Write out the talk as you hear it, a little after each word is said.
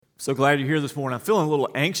So glad you're here this morning. I'm feeling a little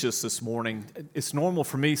anxious this morning. It's normal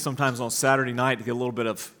for me sometimes on Saturday night to get a little bit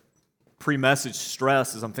of pre-message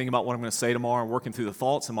stress as I'm thinking about what I'm going to say tomorrow and working through the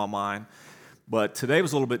thoughts in my mind. But today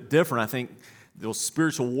was a little bit different. I think there was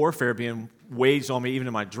spiritual warfare being waged on me even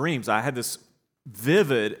in my dreams. I had this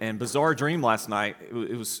vivid and bizarre dream last night.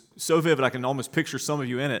 It was so vivid I can almost picture some of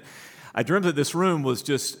you in it. I dreamt that this room was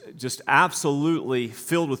just absolutely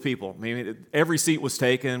filled with people. I mean, every seat was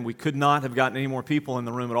taken. We could not have gotten any more people in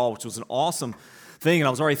the room at all, which was an awesome thing. And I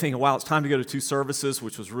was already thinking, wow, it's time to go to 2 services,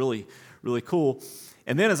 which was really, really cool.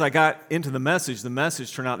 And then as I got into the message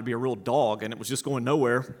turned out to be a real dog, and it was just going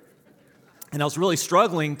nowhere. And I was really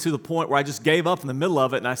struggling to the point where I just gave up in the middle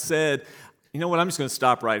of it, and I said, you know what, I'm just going to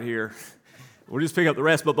stop right here. We'll just pick up the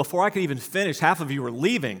rest. But before I could even finish, half of you were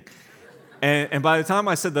leaving. And by the time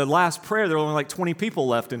I said the last prayer, there were only like 20 people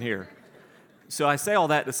left in here. So I say all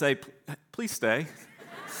that to say, please stay.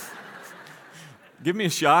 Give me a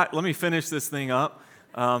shot. Let me finish this thing up.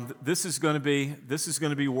 This is going to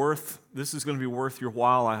be worth your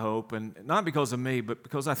while, I hope, and not because of me, but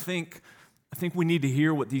because I think we need to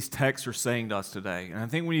hear what these texts are saying to us today, and I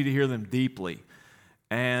think we need to hear them deeply.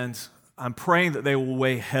 And I'm praying that they will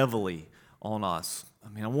weigh heavily on us. I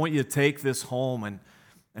mean, I want you to take this home and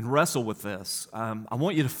wrestle with this. I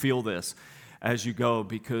want you to feel this as you go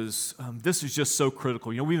because this is just so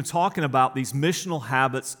critical. You know, we've been talking about these missional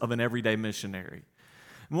habits of an everyday missionary.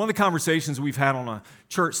 And one of the conversations we've had on a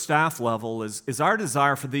church staff level is our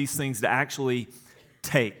desire for these things to actually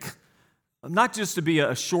take. Not just to be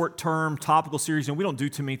a short-term topical series. And we don't do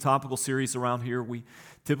too many topical series around here. We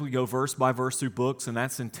typically go verse by verse through books, and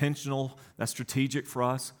that's intentional, that's strategic for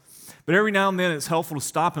us. But every now and then it's helpful to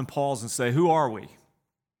stop and pause and say, who are we?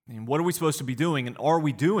 And what are we supposed to be doing, and are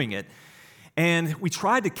we doing it? And we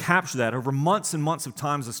tried to capture that over months and months of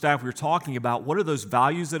time as a staff. We were talking about what are those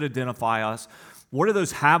values that identify us? What are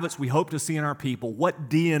those habits we hope to see in our people? What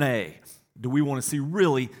DNA do we want to see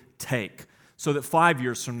really take so that 5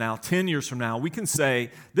 years from now, 10 years from now, we can say,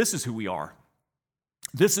 this is who we are.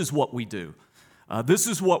 This is what we do. This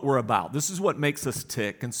is what we're about. This is what makes us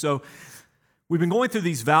tick. And so we've been going through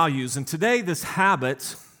these values, and today this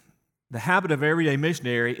habit, the habit of everyday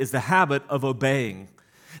missionary, is the habit of obeying.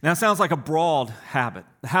 Now, it sounds like a broad habit,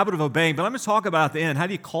 the habit of obeying, but I'm going to talk about at the end, how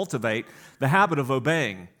do you cultivate the habit of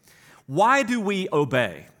obeying? Why do we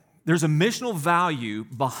obey? There's a missional value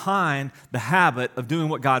behind the habit of doing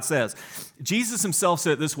what God says. Jesus himself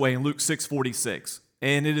said it this way in Luke 6:46,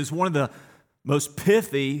 and it is one of the most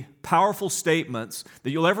pithy, powerful statements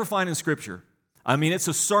that you'll ever find in Scripture. I mean, it's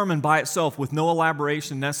a sermon by itself with no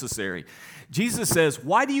elaboration necessary. Jesus says,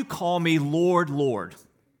 why do you call me Lord, Lord,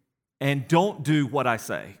 and don't do what I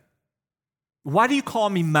say? Why do you call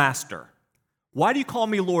me Master? Why do you call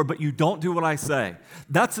me Lord, but you don't do what I say?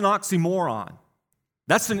 That's an oxymoron.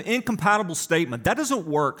 That's an incompatible statement. That doesn't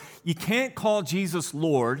work. You can't call Jesus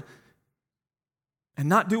Lord and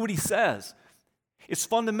not do what he says. It's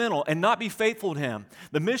fundamental, and not be faithful to him.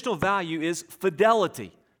 The missional value is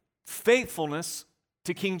fidelity, faithfulness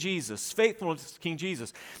to King Jesus, faithfulness to King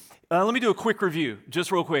Jesus. Let me do a quick review,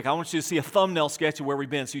 just real quick. I want you to see a thumbnail sketch of where we've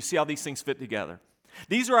been so you see how these things fit together.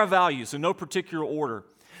 These are our values in no particular order.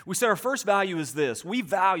 We said our first value is this. We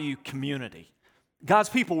value community. God's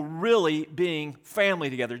people really being family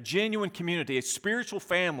together, genuine community, a spiritual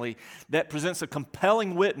family that presents a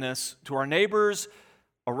compelling witness to our neighbors,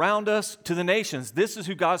 around us, to the nations. This is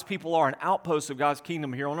who God's people are, an outpost of God's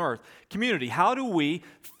kingdom here on earth. Community. How do we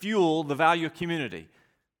fuel the value of community?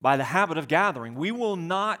 By the habit of gathering. We will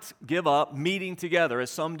not give up meeting together as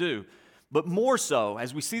some do, but more so,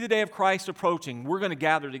 as we see the day of Christ approaching, we're going to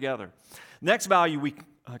gather together. Next value we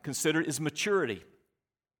consider is maturity.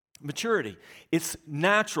 Maturity. It's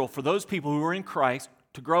natural for those people who are in Christ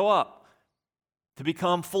to grow up, to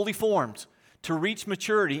become fully formed, to reach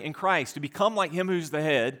maturity in Christ, to become like him who's the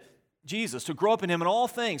head, Jesus, to grow up in him in all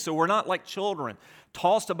things, so we're not like children,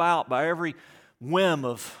 tossed about by every whim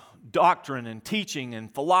of doctrine and teaching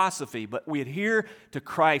and philosophy, but we adhere to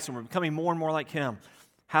Christ and we're becoming more and more like him.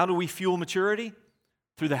 How do we fuel maturity?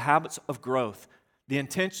 Through the habits of growth, the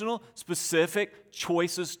intentional, specific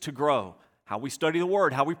choices to grow. How we study the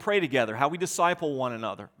Word, how we pray together, how we disciple one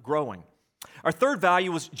another, growing. Our third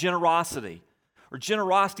value was generosity, or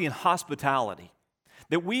generosity and hospitality.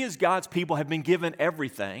 That we as God's people have been given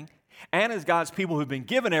everything, and as God's people who've been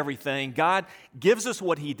given everything, God gives us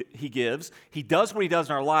what He gives. He does what He does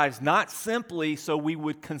in our lives, not simply so we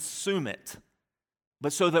would consume it,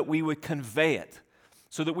 but so that we would convey it,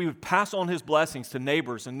 so that we would pass on His blessings to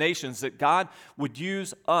neighbors and nations, that God would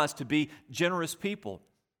use us to be generous people,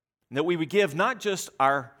 and that we would give not just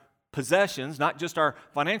our possessions, not just our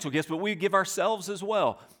financial gifts, but we would give ourselves as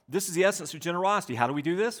well. This is the essence of generosity. How do we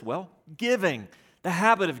do this? Well, giving, the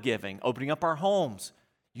habit of giving, opening up our homes,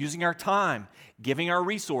 using our time, giving our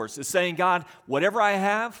resources, saying, God, whatever I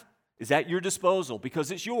have is at your disposal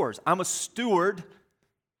because it's yours. I'm a steward.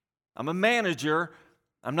 I'm a manager.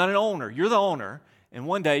 I'm not an owner. You're the owner. And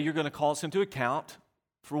one day you're going to call us into account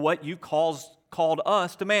for what you called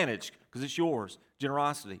us to manage because it's yours.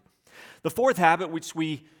 Generosity. The fourth habit, which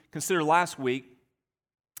we considered last week,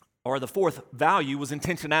 or the fourth value, was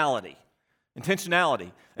intentionality.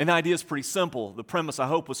 Intentionality. And the idea is pretty simple. The premise, I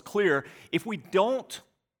hope, was clear. If we don't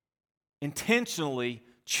intentionally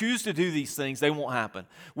choose to do these things, they won't happen.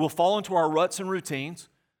 We'll fall into our ruts and routines.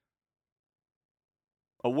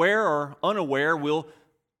 Aware or unaware, we'll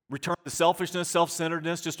return to selfishness,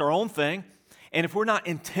 self-centeredness, just our own thing. And if we're not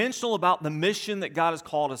intentional about the mission that God has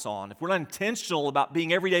called us on, if we're not intentional about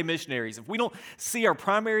being everyday missionaries, if we don't see our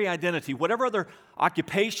primary identity, whatever other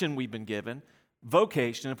occupation we've been given,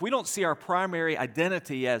 vocation, if we don't see our primary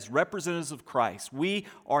identity as representatives of Christ, we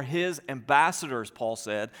are His ambassadors, Paul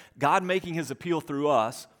said, God making His appeal through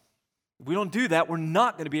us. If we don't do that, we're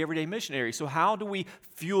not going to be everyday missionaries. So how do we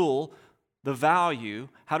fuel the value?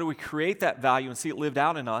 How do we create that value and see it lived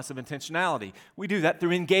out in us of intentionality? We do that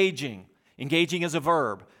through engaging. Engaging as a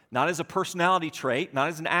verb, not as a personality trait, not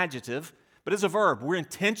as an adjective, but as a verb. We're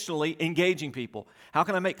intentionally engaging people. How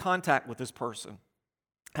can I make contact with this person?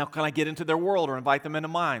 How can I get into their world or invite them into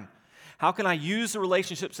mine? How can I use the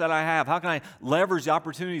relationships that I have? How can I leverage the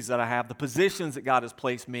opportunities that I have, the positions that God has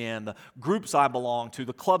placed me in, the groups I belong to,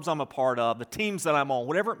 the clubs I'm a part of, the teams that I'm on,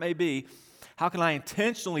 whatever it may be? How can I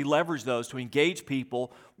intentionally leverage those to engage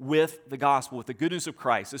people with the gospel, with the good news of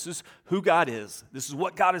Christ? This is who God is. This is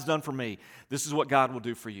what God has done for me. This is what God will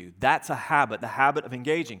do for you. That's a habit, the habit of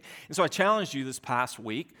engaging. And so I challenged you this past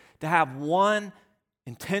week to have one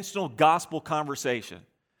intentional gospel conversation.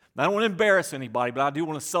 Now, I don't want to embarrass anybody, but I do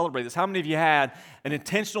want to celebrate this. How many of you had an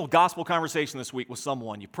intentional gospel conversation this week with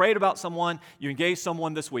someone? You prayed about someone, you engaged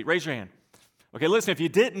someone this week. Raise your hand. Okay, listen, if you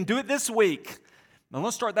didn't, do it this week. Now,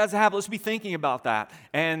 let's start that as a habit. Let's be thinking about that.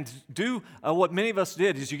 And do what many of us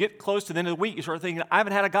did is you get close to the end of the week, you start thinking, I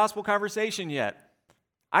haven't had a gospel conversation yet.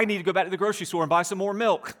 I need to go back to the grocery store and buy some more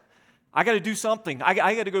milk. I got to do something.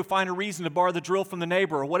 I got to go find a reason to borrow the drill from the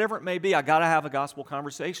neighbor or whatever it may be. I got to have a gospel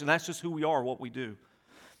conversation. That's just who we are, what we do.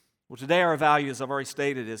 Well, today our value, as I've already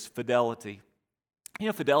stated, is fidelity. You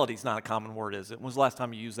know, fidelity is not a common word, is it? When was the last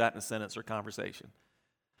time you used that in a sentence or conversation?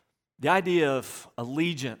 The idea of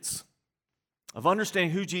allegiance, of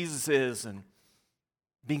understanding who Jesus is and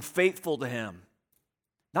being faithful to Him.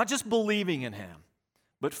 Not just believing in Him,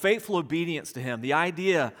 but faithful obedience to Him. The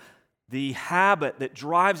idea, the habit that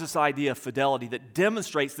drives this idea of fidelity, that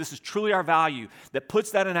demonstrates this is truly our value, that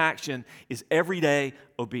puts that in action, is everyday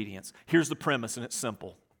obedience. Here's the premise, and it's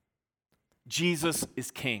simple. Jesus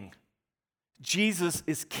is King. Jesus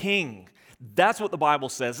is King. That's what the Bible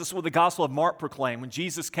says. This is what the Gospel of Mark proclaimed when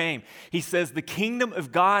Jesus came. He says, the kingdom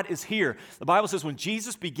of God is here. The Bible says when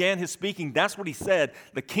Jesus began His speaking, that's what He said.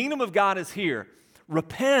 The kingdom of God is here.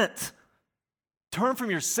 Repent. Turn from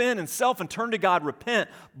your sin and self and turn to God. Repent.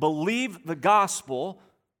 Believe the gospel.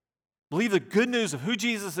 Believe the good news of who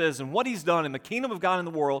Jesus is and what He's done in the kingdom of God in the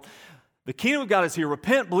world. The kingdom of God is here.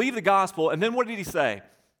 Repent, believe the gospel. And then what did He say?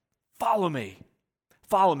 Follow me.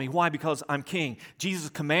 Follow me. Why? Because I'm King. Jesus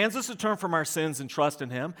commands us to turn from our sins and trust in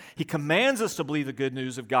Him. He commands us to believe the good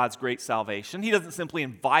news of God's great salvation. He doesn't simply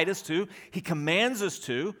invite us to. He commands us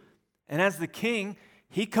to. And as the King,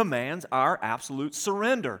 He commands our absolute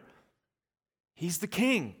surrender. He's the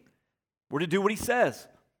King. We're to do what He says.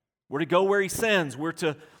 We're to go where He sends. We're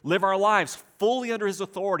to live our lives fully under His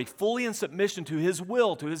authority, fully in submission to His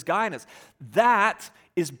will, to His guidance. That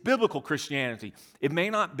is biblical Christianity. It may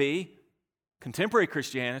not be contemporary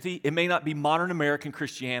Christianity. It may not be modern American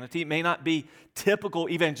Christianity. It may not be typical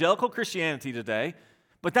evangelical Christianity today,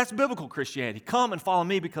 but that's biblical Christianity. Come and follow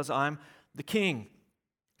me because I'm the King.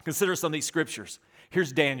 Consider some of these scriptures.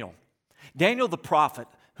 Here's Daniel. Daniel the prophet,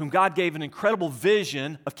 whom God gave an incredible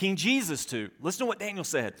vision of King Jesus to. Listen to what Daniel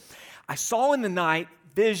said. I saw in the night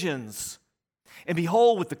visions, and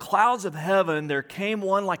behold, with the clouds of heaven there came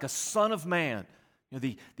one like a son of man. You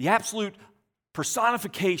know, the absolute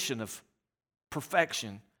personification of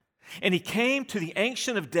perfection. And he came to the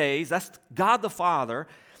Ancient of Days, that's God the Father,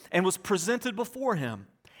 and was presented before Him.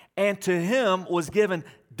 And to Him was given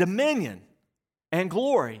dominion and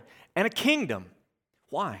glory and a kingdom.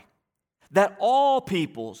 Why? That all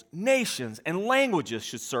peoples, nations, and languages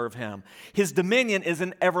should serve Him. His dominion is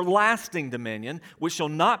an everlasting dominion which shall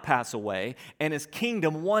not pass away, and His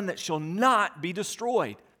kingdom one that shall not be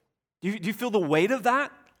destroyed. Do you feel the weight of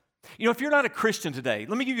that? You know, if you're not a Christian today,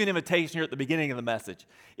 let me give you an invitation here at the beginning of the message.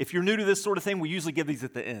 If you're new to this sort of thing, we usually give these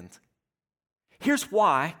at the end. Here's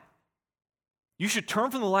why you should turn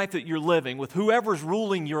from the life that you're living with whoever's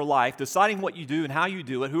ruling your life, deciding what you do and how you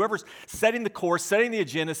do it, whoever's setting the course, setting the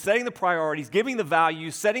agenda, setting the priorities, giving the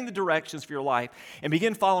values, setting the directions for your life, and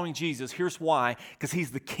begin following Jesus. Here's why, because he's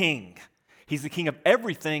the king. He's the king of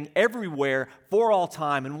everything, everywhere, for all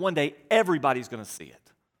time, and one day everybody's going to see it.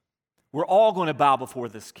 We're all going to bow before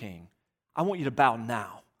this king. I want you to bow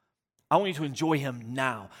now. I want you to enjoy him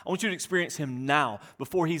now. I want you to experience him now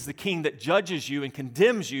before he's the king that judges you and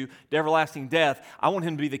condemns you to everlasting death. I want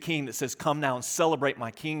him to be the king that says, come now and celebrate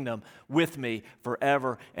my kingdom with me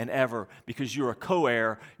forever and ever, because you're a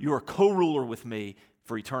co-heir, you're a co-ruler with me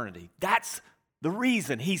for eternity. That's the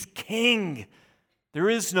reason he's king. There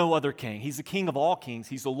is no other king. He's the king of all kings.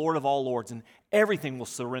 He's the Lord of all lords, and everything will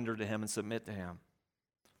surrender to him and submit to him.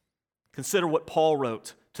 Consider what Paul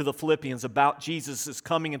wrote to the Philippians about Jesus'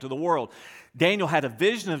 coming into the world. Daniel had a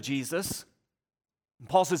vision of Jesus. And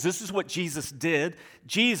Paul says this is what Jesus did.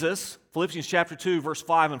 Jesus, Philippians chapter 2, verse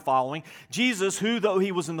 5 and following, Jesus, who though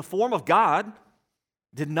he was in the form of God,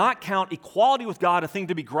 did not count equality with God a thing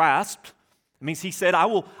to be grasped. It means he said, I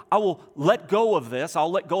will let go of this.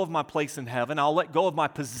 I'll let go of my place in heaven. I'll let go of my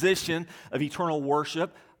position of eternal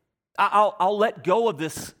worship. I'll let go of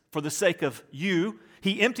this for the sake of you.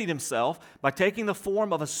 He emptied himself by taking the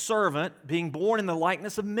form of a servant, being born in the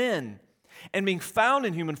likeness of men. And being found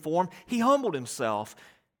in human form, he humbled himself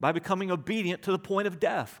by becoming obedient to the point of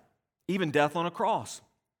death, even death on a cross.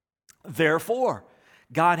 Therefore,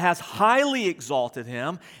 God has highly exalted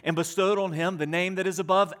him and bestowed on him the name that is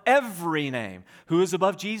above every name. Who is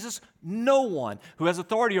above Jesus? No one. Who has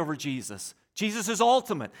authority over Jesus? Jesus is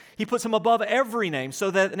ultimate. He puts him above every name,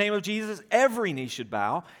 so that in the name of Jesus, every knee should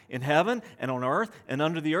bow in heaven and on earth and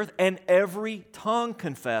under the earth, and every tongue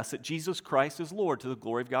confess that Jesus Christ is Lord, to the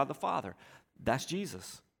glory of God the Father. That's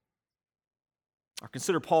Jesus. Or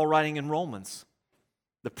consider Paul writing in Romans,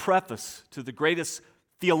 the preface to the greatest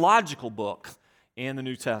theological book in the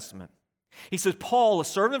New Testament. He says, Paul, a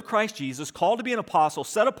servant of Christ Jesus, called to be an apostle,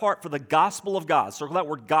 set apart for the gospel of God. Circle that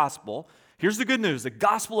word gospel. Here's the good news, the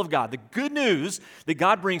gospel of God. The good news that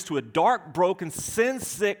God brings to a dark, broken,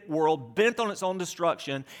 sin-sick world bent on its own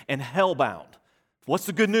destruction and hell-bound. What's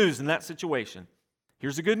the good news in that situation?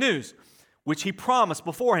 Here's the good news, which he promised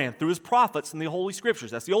beforehand through his prophets in the Holy Scriptures.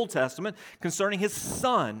 That's the Old Testament, concerning his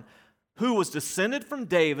Son, who was descended from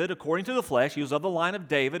David according to the flesh. He was of the line of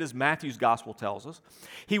David, as Matthew's gospel tells us.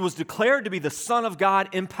 He was declared to be the Son of God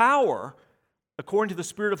in power, according to the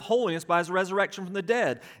Spirit of holiness by his resurrection from the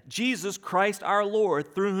dead, Jesus Christ our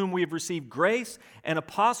Lord, through whom we have received grace and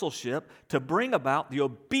apostleship to bring about the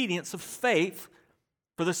obedience of faith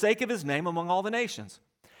for the sake of his name among all the nations.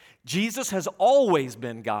 Jesus has always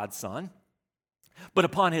been God's Son, but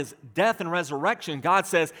upon his death and resurrection, God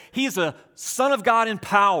says he's a Son of God in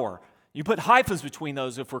power. You put hyphens between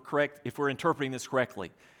those if we're interpreting this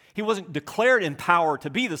correctly. He wasn't declared in power to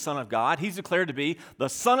be the Son of God. He's declared to be the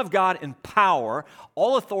Son of God in power.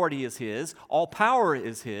 All authority is his. All power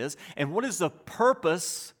is his. And what is the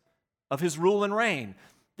purpose of his rule and reign?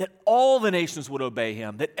 That all the nations would obey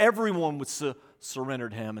him, that everyone would surrender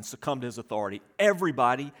to him and succumb to his authority.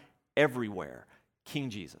 Everybody, everywhere. King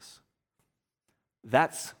Jesus.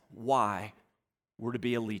 That's why we're to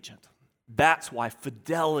be allegiant. That's why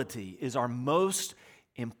fidelity is our most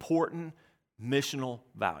important missional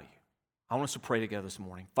value. I want us to pray together this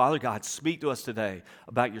morning. Father God, speak to us today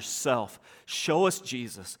about yourself. Show us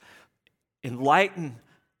Jesus. Enlighten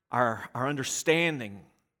our understanding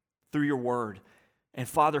through your word. And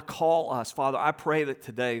Father, call us. Father, I pray that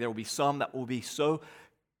today there will be some that will be so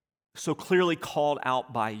clearly called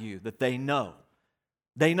out by you that they know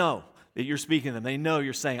that you're speaking to them. They know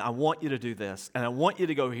you're saying, I want you to do this, and I want you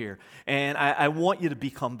to go here, and I want you to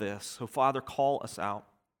become this. So Father, call us out.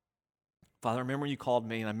 Father, I remember when you called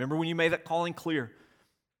me, and I remember when you made that calling clear.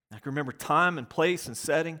 I can remember time and place and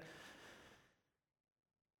setting.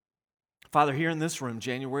 Father, here in this room,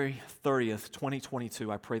 January 30th,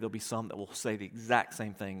 2022, I pray there'll be some that will say the exact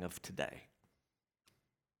same thing of today.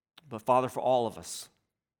 But Father, for all of us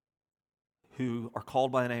who are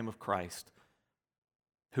called by the name of Christ,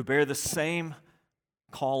 who bear the same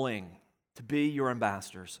calling to be your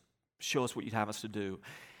ambassadors, show us what you'd have us to do.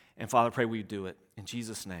 And Father, I pray we do it. In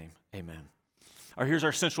Jesus' name, amen. All right, here's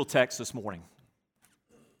our central text this morning.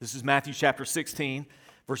 This is Matthew chapter 16,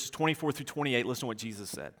 verses 24 through 28. Listen to what Jesus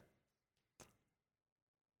said.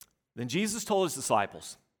 Then Jesus told his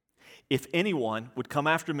disciples, if anyone would come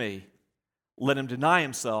after me, let him deny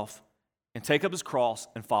himself and take up his cross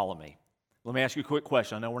and follow me. Let me ask you a quick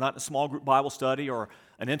question. I know we're not in a small group Bible study or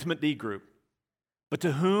an intimate D group, but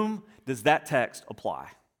to whom does that text apply?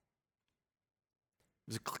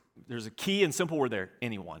 There's a key and simple word there,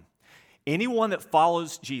 anyone. Anyone that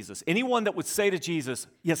follows Jesus, anyone that would say to Jesus,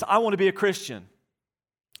 yes, I want to be a Christian.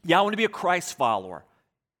 Yeah, I want to be a Christ follower.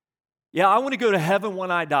 Yeah, I want to go to heaven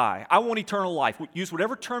when I die. I want eternal life. Use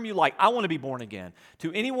whatever term you like. I want to be born again.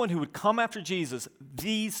 To anyone who would come after Jesus,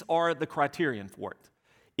 these are the criterion for it.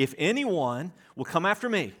 If anyone will come after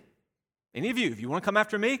me, any of you, if you want to come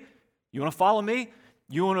after me, you want to follow me,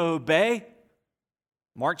 you want to obey,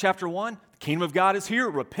 Mark chapter 1, the kingdom of God is here.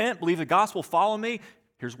 Repent, believe the gospel, follow me.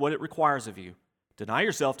 Here's what it requires of you. Deny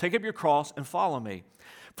yourself, take up your cross, and follow me.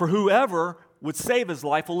 For whoever would save his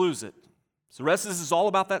life will lose it. So the rest of this is all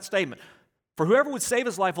about that statement. For whoever would save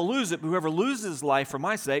his life will lose it, but whoever loses his life for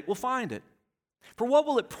my sake will find it. For what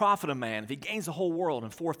will it profit a man if he gains the whole world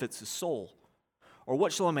and forfeits his soul? Or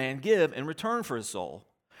what shall a man give in return for his soul?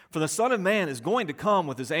 For the Son of Man is going to come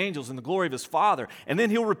with his angels in the glory of his Father, and then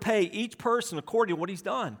he'll repay each person according to what he's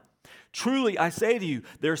done. Truly, I say to you,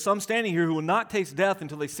 there are some standing here who will not taste death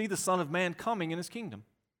until they see the Son of Man coming in his kingdom.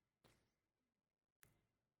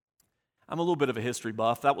 I'm a little bit of a history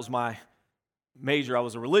buff. That was my major. I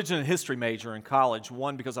was a religion and history major in college,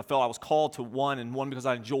 one because I felt I was called to one, and one because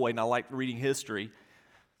I enjoyed and I liked reading history.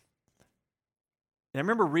 And I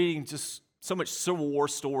remember reading just so much Civil War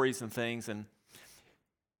stories and things, and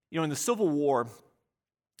in the Civil War,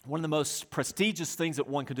 one of the most prestigious things that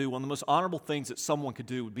one could do, one of the most honorable things that someone could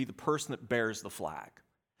do would be the person that bears the flag,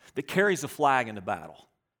 that carries the flag into battle.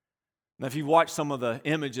 Now, if you've watched some of the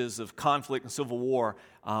images of conflict and Civil War,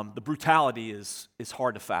 the brutality is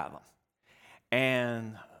hard to fathom.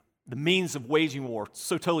 And the means of waging war,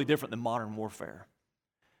 so totally different than modern warfare.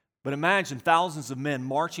 But imagine thousands of men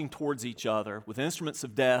marching towards each other with instruments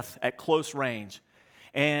of death at close range.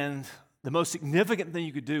 And the most significant thing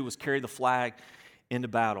you could do was carry the flag into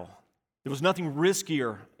battle. There was nothing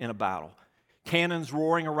riskier in a battle. Cannons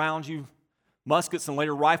roaring around you, muskets and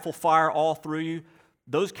later rifle fire all through you.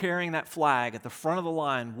 Those carrying that flag at the front of the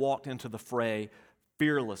line walked into the fray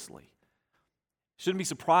fearlessly. It shouldn't be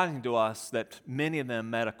surprising to us that many of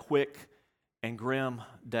them met a quick and grim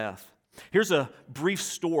death. Here's a brief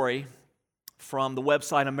story from the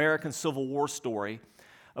website American Civil War Story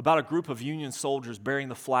about a group of Union soldiers bearing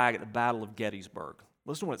the flag at the Battle of Gettysburg.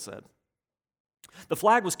 Listen to what it said. The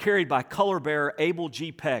flag was carried by color bearer Abel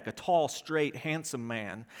G. Peck, a tall, straight, handsome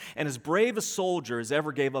man, and as brave a soldier as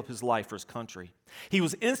ever gave up his life for his country. He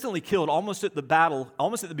was instantly killed almost at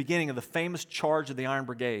the beginning of the famous charge of the Iron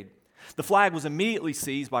Brigade. The flag was immediately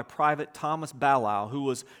seized by Private Thomas Ballow, who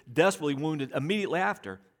was desperately wounded immediately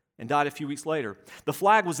after and died a few weeks later. The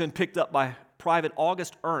flag was then picked up by Private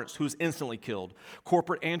August Ernst, who was instantly killed.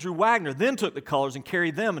 Corporal Andrew Wagner then took the colors and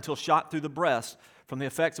carried them until shot through the breast, from the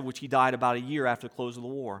effects of which he died about a year after the close of the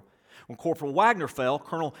war. When Corporal Wagner fell,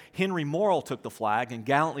 Colonel Henry Morrill took the flag and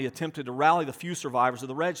gallantly attempted to rally the few survivors of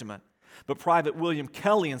the regiment. But Private William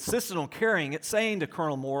Kelly insisted on carrying it, saying to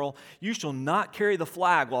Colonel Morrill, "You shall not carry the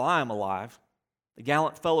flag while I am alive." The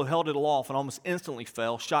gallant fellow held it aloft and almost instantly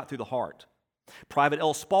fell, shot through the heart. Private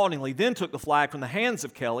L. Spalding then took the flag from the hands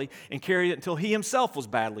of Kelly and carried it until he himself was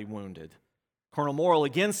badly wounded. Colonel Morrill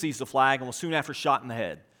again seized the flag and was soon after shot in the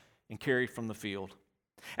head and carried from the field.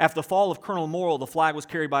 After the fall of Colonel Morrill, the flag was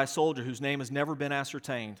carried by a soldier whose name has never been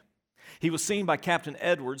ascertained. He was seen by Captain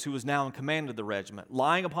Edwards, who was now in command of the regiment,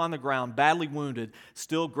 lying upon the ground, badly wounded,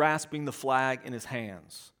 still grasping the flag in his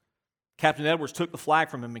hands. Captain Edwards took the flag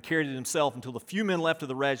from him and carried it himself until the few men left of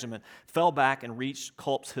the regiment fell back and reached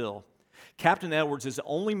Culp's Hill. Captain Edwards is the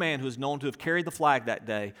only man who is known to have carried the flag that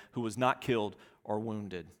day who was not killed or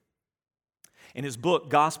wounded. In his book,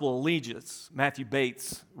 Gospel Allegiance, Matthew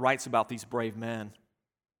Bates writes about these brave men.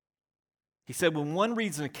 He said, when one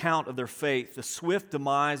reads an account of their faith, the swift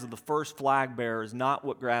demise of the first flag bearer is not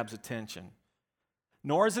what grabs attention.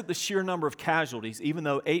 Nor is it the sheer number of casualties, even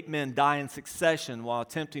though 8 men die in succession while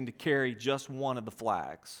attempting to carry just one of the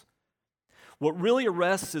flags. What really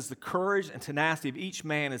arrests is the courage and tenacity of each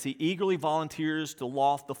man as he eagerly volunteers to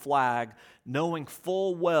loft the flag, knowing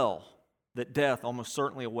full well that death almost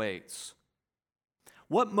certainly awaits.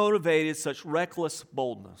 What motivated such reckless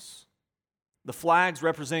boldness? The flags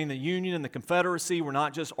representing the Union and the Confederacy were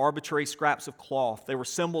not just arbitrary scraps of cloth. They were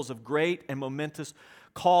symbols of great and momentous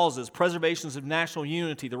causes, preservations of national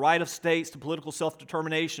unity, the right of states to political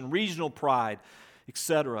self-determination, regional pride,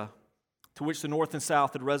 etc., to which the North and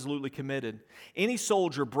South had resolutely committed. Any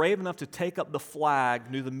soldier brave enough to take up the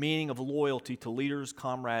flag knew the meaning of loyalty to leaders,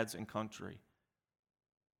 comrades, and country.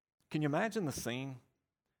 Can you imagine the scene?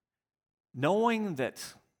 Knowing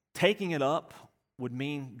that taking it up would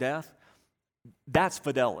mean death, That's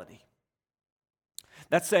fidelity.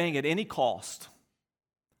 That's saying at any cost,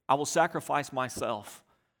 I will sacrifice myself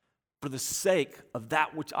for the sake of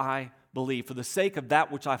that which I believe, for the sake of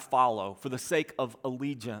that which I follow, for the sake of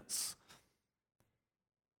allegiance.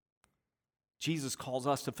 Jesus calls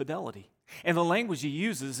us to fidelity. And the language he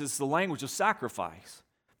uses is the language of sacrifice.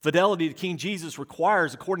 Fidelity to King Jesus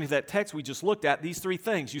requires, according to that text we just looked at, these three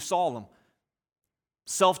things. You saw them.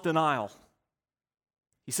 Self-denial.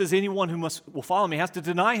 He says anyone who will follow me has to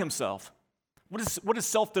deny himself. What does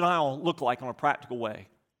self-denial look like in a practical way?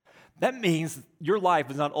 That means your life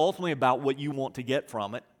is not ultimately about what you want to get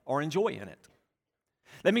from it or enjoy in it.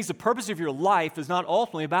 That means the purpose of your life is not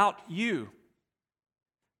ultimately about you.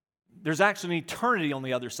 There's actually an eternity on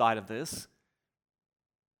the other side of this.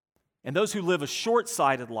 And those who live a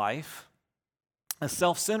short-sighted life, a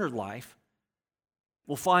self-centered life,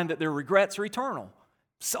 will find that their regrets are eternal.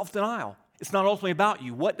 Self-denial. It's not ultimately about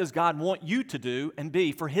you. What does God want you to do and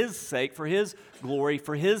be for His sake, for His glory,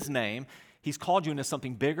 for His name? He's called you into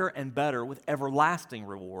something bigger and better with everlasting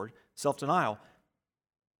reward. Self-denial.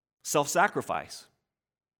 Self-sacrifice.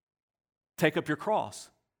 Take up your cross.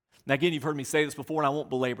 Now again, you've heard me say this before, and I won't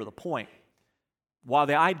belabor the point. While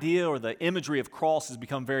the idea or the imagery of cross has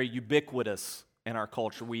become very ubiquitous in our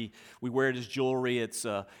culture, we wear it as jewelry. It's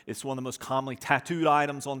one of the most commonly tattooed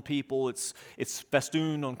items on people. It's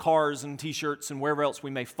festooned on cars and T-shirts and wherever else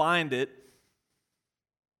we may find it.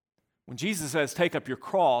 When Jesus says, take up your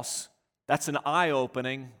cross, that's an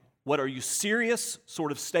eye-opening, what are you serious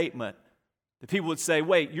sort of statement. The people would say,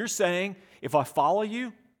 wait, you're saying if I follow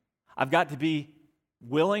you, I've got to be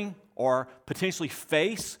willing or potentially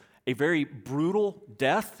face a very brutal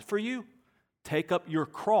death for you? Take up your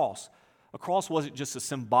cross. A cross wasn't just a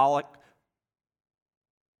symbolic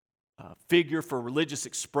figure for religious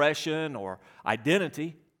expression or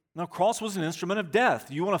identity. No, cross was an instrument of death.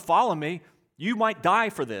 You want to follow me, you might die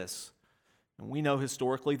for this. And we know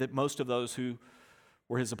historically that most of those who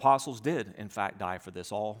were his apostles did, in fact, die for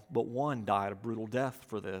this. All but one died a brutal death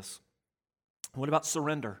for this. What about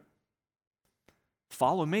surrender?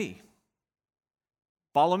 Follow me.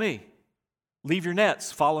 Follow me. Leave your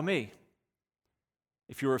nets, follow me.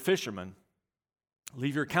 If you're a fisherman,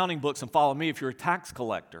 leave your accounting books and follow me if you're a tax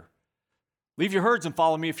collector. Leave your herds and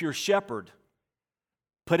follow me if you're a shepherd.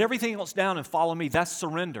 Put everything else down and follow me. That's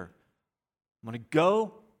surrender. I'm going to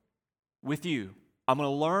go with you. I'm going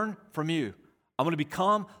to learn from you. I'm going to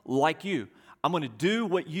become like you. I'm going to do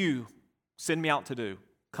what you send me out to do.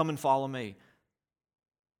 Come and follow me.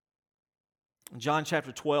 In John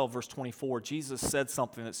chapter 12, verse 24, Jesus said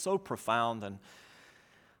something that's so profound, and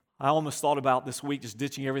I almost thought about this week just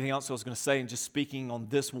ditching everything else I was going to say and just speaking on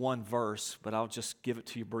this one verse, but I'll just give it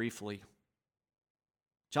to you briefly.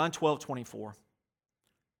 John 12, 24.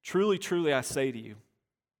 Truly, truly, I say to you,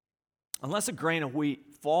 unless a grain of wheat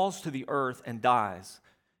falls to the earth and dies,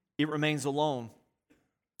 it remains alone.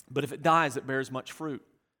 But if it dies, it bears much fruit.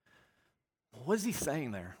 What is he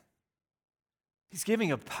saying there? He's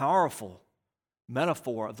giving a powerful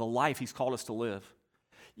metaphor of the life he's called us to live.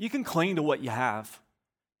 You can cling to what you have.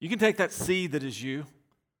 You can take that seed that is you.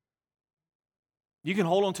 You can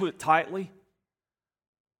hold on to it tightly,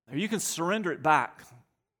 or you can surrender it back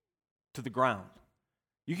to the ground.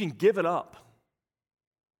 You can give it up.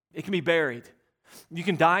 It can be buried. You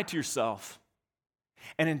can die to yourself.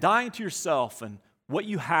 And in dying to yourself and what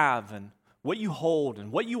you have and what you hold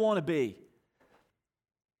and what you want to be,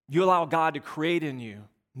 you allow God to create in you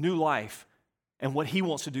new life and what he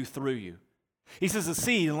wants to do through you. He says the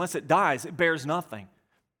seed, unless it dies, it bears nothing.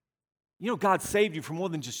 You know, God saved you for more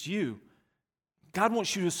than just you. God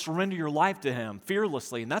wants you to surrender your life to him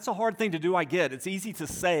fearlessly. And that's a hard thing to do, I get. It's easy to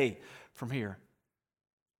say from here.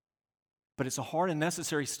 But it's a hard and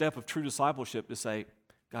necessary step of true discipleship to say,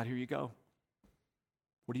 God, here you go.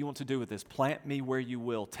 What do you want to do with this? Plant me where you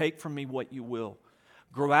will. Take from me what you will.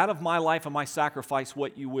 Grow out of my life and my sacrifice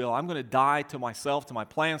what you will. I'm going to die to myself, to my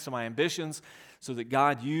plans, to my ambitions, so that,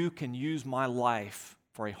 God, you can use my life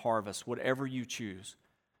for a harvest, whatever you choose.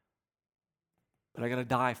 But I got to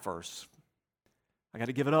die first. I got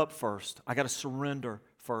to give it up first. I got to surrender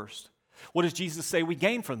first. What does Jesus say we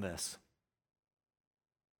gain from this?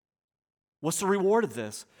 What's the reward of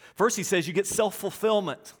this? First, he says you get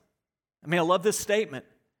self-fulfillment. I mean, I love this statement.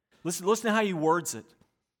 Listen to how he words it.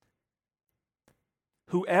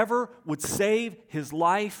 Whoever would save his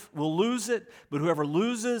life will lose it, but whoever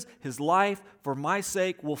loses his life for my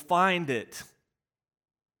sake will find it.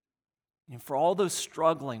 And for all those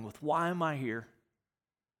struggling with why am I here?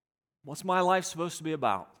 What's my life supposed to be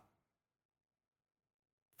about?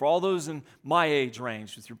 For all those in my age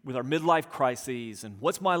range with our midlife crises and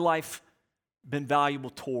what's my life been valuable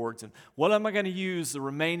towards? And what am I going to use the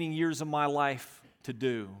remaining years of my life to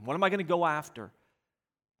do? What am I going to go after?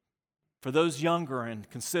 For those younger and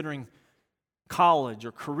considering college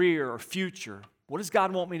or career or future, what does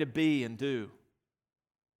God want me to be and do?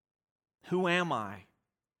 Who am I?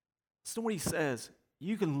 Listen to what he says.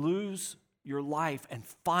 You can lose your life and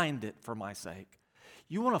find it for my sake.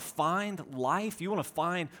 You want to find life? You want to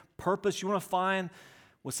find purpose? You want to find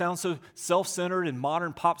what sounds so self-centered and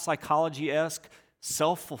modern pop psychology-esque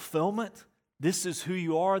self-fulfillment? This is who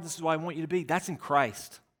you are. This is what I want you to be. That's in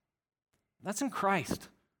Christ. That's in Christ.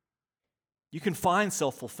 You can find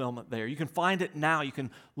self-fulfillment there. You can find it now. You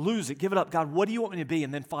can lose it. Give it up. God, what do you want me to be?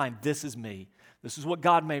 And then find, this is me. This is what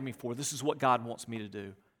God made me for. This is what God wants me to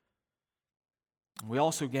do. We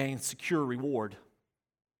also gain secure reward.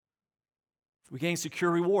 We gain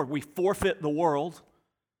secure reward. We forfeit the world,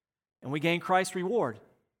 and we gain Christ's reward.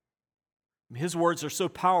 His words are so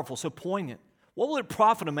powerful, so poignant. What will it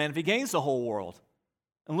profit a man if he gains the whole world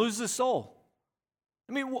and loses his soul?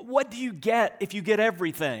 I mean, what do you get if you get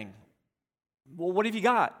everything? Well, what have you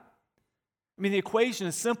got? I mean, the equation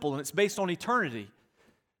is simple, and it's based on eternity.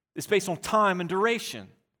 It's based on time and duration.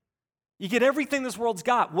 You get everything this world's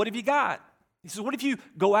got. What have you got? He says, what if you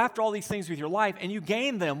go after all these things with your life and you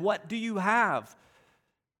gain them? What do you have?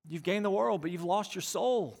 You've gained the world, but you've lost your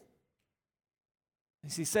soul.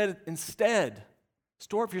 He said, instead,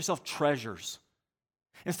 store up for yourself treasures.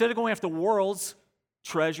 Instead of going after the world's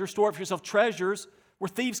treasure, store up for yourself treasures where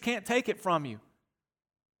thieves can't take it from you,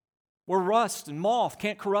 where rust and moth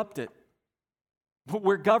can't corrupt it,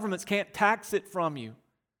 where governments can't tax it from you,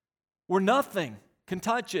 where nothing can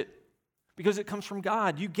touch it because it comes from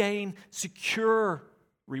God. You gain secure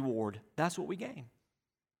reward. That's what we gain.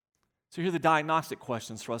 So here are the diagnostic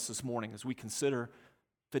questions for us this morning as we consider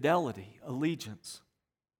fidelity, allegiance.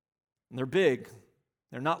 And they're big.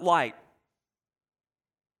 They're not light.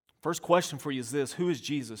 First question for you is this: who is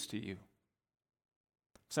Jesus to you?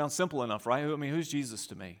 Sounds simple enough, right? I mean, who's Jesus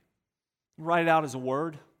to me? You write it out as a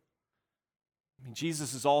word. I mean,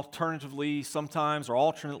 Jesus is alternatively, sometimes, or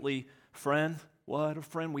alternately friend. What a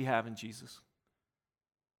friend we have in Jesus.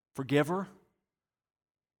 Forgiver,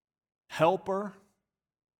 helper,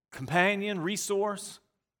 companion, resource.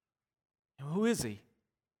 Who is he?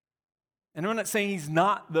 And I'm not saying he's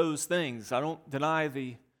not those things. I don't deny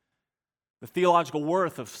the theological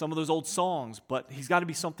worth of some of those old songs, but he's got to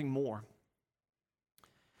be something more.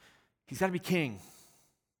 He's got to be king.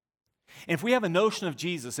 And if we have a notion of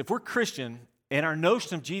Jesus, if we're Christian and our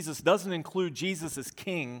notion of Jesus doesn't include Jesus as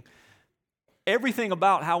king, everything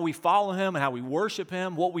about how we follow him and how we worship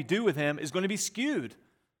him, what we do with him, is going to be skewed.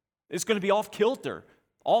 It's going to be off kilter,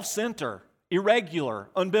 off center, irregular,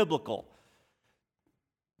 unbiblical.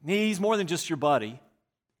 He's more than just your buddy.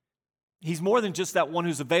 He's more than just that one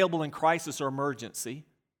who's available in crisis or emergency.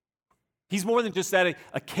 He's more than just that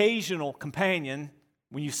occasional companion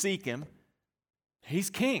when you seek him. He's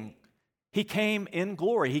king. He came in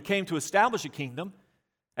glory. He came to establish a kingdom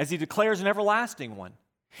as he declares an everlasting one.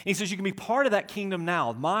 And he says you can be part of that kingdom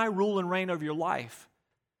now, my rule and reign over your life,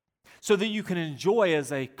 so that you can enjoy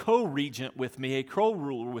as a co-regent with me, a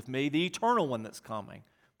co-ruler with me, the eternal one that's coming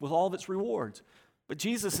with all of its rewards. But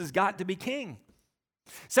Jesus has got to be king.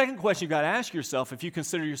 Second question you've got to ask yourself if you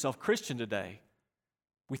consider yourself Christian today.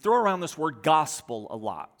 We throw around this word gospel a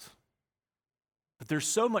lot, but there's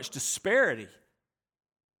so much disparity,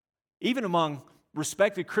 even among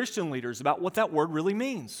respected Christian leaders, about what that word really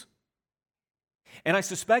means. And I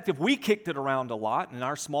suspect if we kicked it around a lot in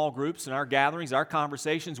our small groups, in our gatherings, our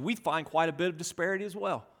conversations, we'd find quite a bit of disparity as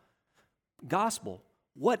well. Gospel.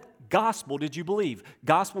 What gospel did you believe?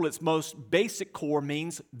 Gospel, its most basic core,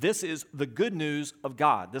 means this is the good news of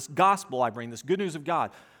God. This gospel I bring, this good news of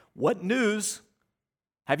God. What news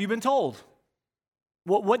have you been told?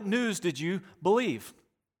 What news did you believe?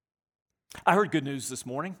 I heard good news this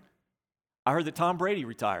morning. I heard that Tom Brady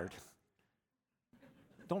retired.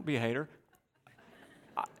 Don't be a hater.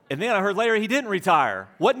 And then I heard later he didn't retire.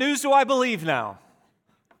 What news do I believe now?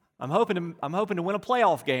 I'm hoping to win a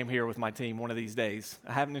playoff game here with my team one of these days.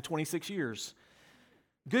 I haven't in 26 years.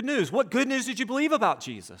 Good news. What good news did you believe about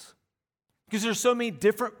Jesus? Because there's so many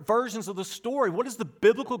different versions of the story. What does the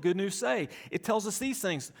biblical good news say? It tells us these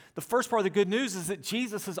things. The first part of the good news is that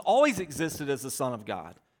Jesus has always existed as the Son of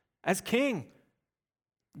God, as King.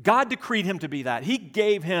 God decreed him to be that. He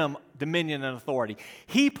gave him dominion and authority.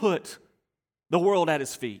 He put the world at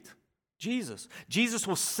his feet. Jesus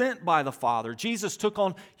was sent by the Father. Jesus took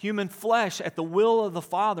on human flesh at the will of the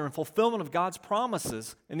Father in fulfillment of God's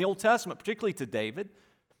promises in the Old Testament, particularly to David.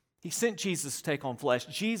 He sent Jesus to take on flesh.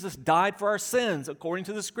 Jesus died for our sins according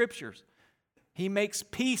to the Scriptures. He makes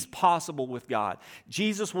peace possible with God.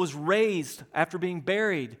 Jesus was raised after being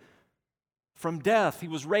buried from death. He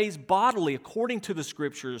was raised bodily according to the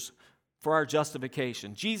Scriptures for our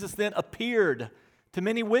justification. Jesus then appeared to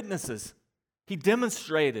many witnesses. He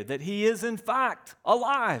demonstrated that he is in fact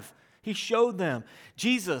alive. He showed them.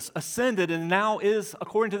 Jesus ascended and now is,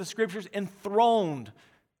 according to the Scriptures, enthroned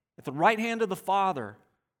at the right hand of the Father.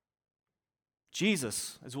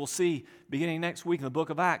 Jesus, as we'll see beginning next week in the book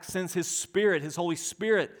of Acts, sends his Spirit, his Holy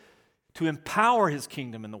Spirit, to empower his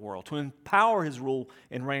kingdom in the world, to empower his rule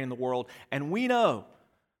and reign in the world. And we know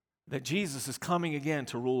that Jesus is coming again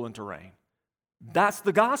to rule and to reign. That's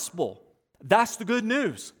the gospel. That's the good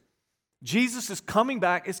news. Jesus is coming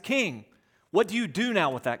back as king. What do you do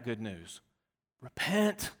now with that good news?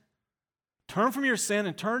 Repent. Turn from your sin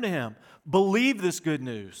and turn to him. Believe this good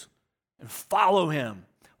news and follow him.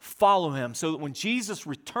 Follow him so that when Jesus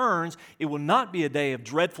returns, it will not be a day of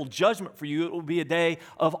dreadful judgment for you. It will be a day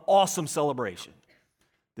of awesome celebration.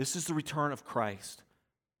 This is the return of Christ.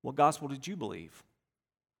 What gospel did you believe?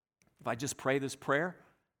 If I just pray this prayer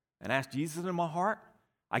and ask Jesus in my heart,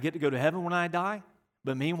 I get to go to heaven when I die,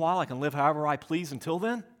 but meanwhile I can live however I please until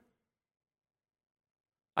then?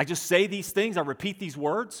 I just say these things, I repeat these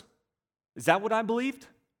words? Is that what I believed?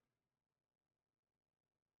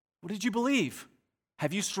 What did you believe?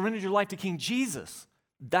 Have you surrendered your life to King Jesus?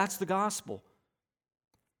 That's the gospel.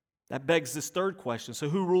 That begs this third question. So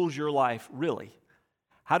who rules your life really?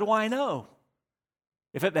 How do I know?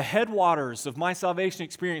 If at the headwaters of my salvation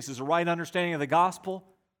experience is a right understanding of the gospel,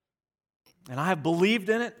 and I have believed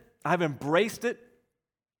in it, I've embraced it,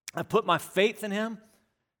 I've put my faith in him,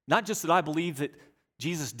 not just that I believe that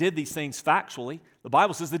Jesus did these things factually. The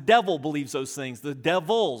Bible says the devil believes those things. The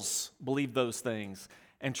devils believe those things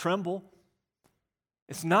and tremble.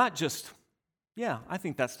 It's not just, yeah, I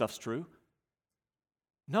think that stuff's true.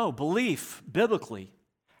 No, belief, biblically,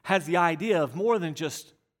 has the idea of more than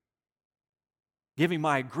just giving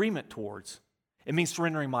my agreement towards. It means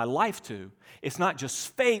surrendering my life to. It's not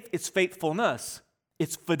just faith, it's faithfulness.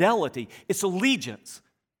 It's fidelity. It's allegiance.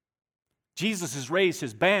 Jesus has raised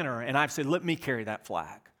his banner, and I've said, let me carry that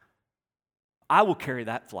flag. I will carry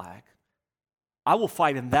that flag. I will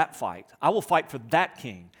fight in that fight. I will fight for that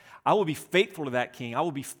king. I will be faithful to that king.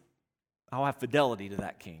 I'll have fidelity to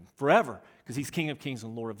that king forever because he's King of Kings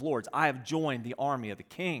and Lord of Lords. I have joined the army of the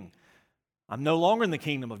King. I'm no longer in the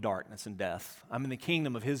kingdom of darkness and death. I'm in the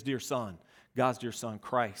kingdom of his dear Son, God's dear Son,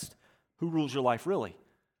 Christ. Who rules your life really?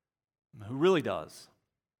 Who really does?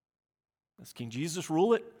 Does King Jesus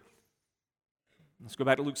rule it? Let's go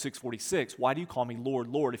back to Luke 6:46. Why do you call me Lord,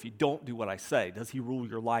 Lord if you don't do what I say? Does he rule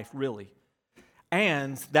your life really?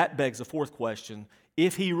 And that begs a fourth question.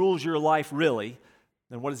 If he rules your life really,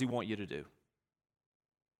 then what does he want you to do?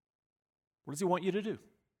 What does he want you to do?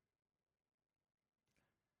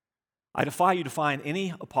 I defy you to find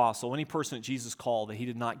any apostle, any person that Jesus called that he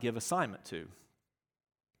did not give assignment to,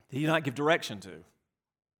 that he did not give direction to.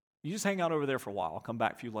 You just hang out over there for a while. I'll come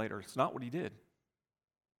back for you later. It's not what he did.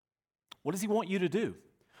 What does he want you to do?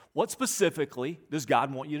 What specifically does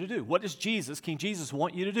God want you to do? What does Jesus, King Jesus,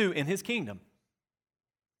 want you to do in his kingdom?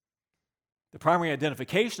 The primary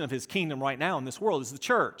identification of his kingdom right now in this world is the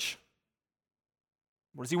church.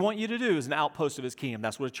 What does he want you to do as an outpost of his kingdom?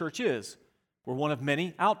 That's what a church is. We're one of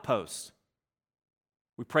many outposts.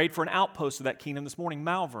 We prayed for an outpost of that kingdom this morning,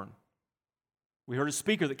 Malvern. We heard a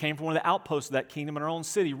speaker that came from one of the outposts of that kingdom in our own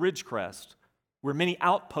city, Ridgecrest. We're many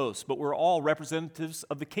outposts, but we're all representatives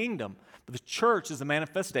of the kingdom. But the church is the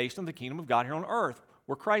manifestation of the kingdom of God here on earth,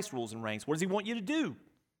 where Christ rules and reigns. What does he want you to do? You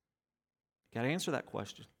got to answer that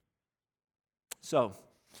question. So,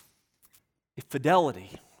 if fidelity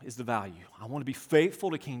is the value, I want to be faithful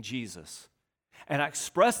to King Jesus, and I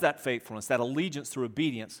express that faithfulness, that allegiance through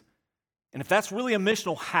obedience, and if that's really a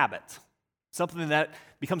missional habit, something that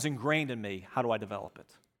becomes ingrained in me, how do I develop it?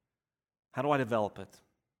 How do I develop it?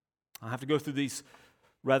 I'll have to go through these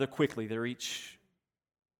rather quickly. They're each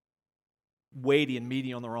weighty and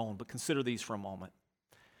meaty on their own, but consider these for a moment.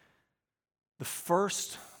 The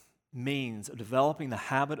first means of developing the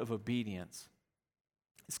habit of obedience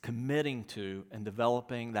is committing to and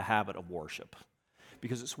developing the habit of worship,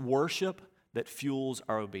 because it's worship that fuels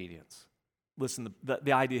our obedience. Listen,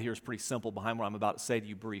 the idea here is pretty simple behind what I'm about to say to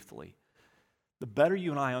you briefly. The better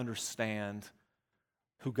you and I understand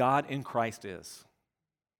who God in Christ is,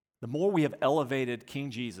 the more we have elevated King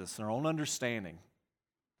Jesus in our own understanding,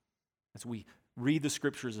 as we read the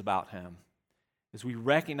scriptures about him, as we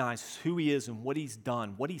recognize who he is and what he's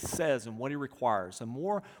done, what he says and what he requires, the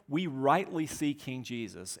more we rightly see King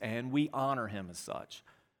Jesus and we honor him as such,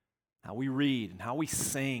 how we read and how we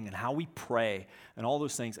sing and how we pray and all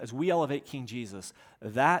those things, as we elevate King Jesus,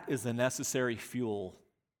 that is the necessary fuel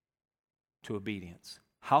to obedience.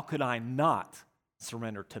 How could I not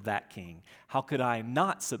surrender to that king? How could I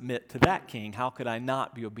not submit to that king? How could I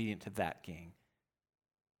not be obedient to that king?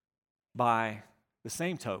 By the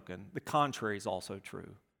same token, the contrary is also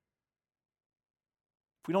true.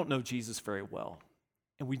 If we don't know Jesus very well,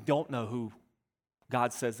 and we don't know who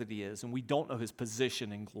God says that he is, and we don't know his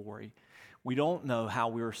position in glory, we don't know how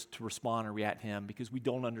we're to respond or react to him because we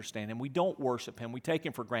don't understand him. We don't worship him. We take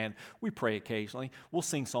him for granted. We pray occasionally. We'll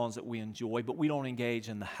sing songs that we enjoy, but we don't engage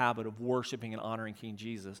in the habit of worshiping and honoring King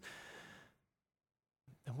Jesus.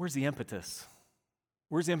 And where's the impetus?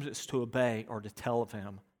 Where's the impetus to obey or to tell of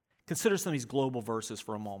him? Consider some of these global verses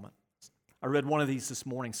for a moment. I read one of these this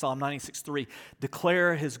morning, Psalm 96:3.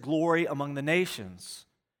 Declare his glory among the nations,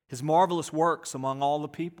 his marvelous works among all the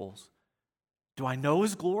peoples. Do I know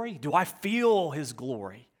his glory? Do I feel his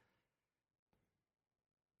glory?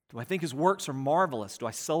 Do I think his works are marvelous? Do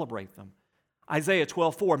I celebrate them? Isaiah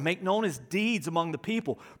 12:4, make known his deeds among the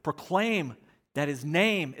people. Proclaim that his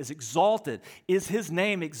name is exalted. Is his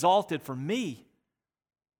name exalted for me?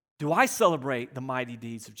 Do I celebrate the mighty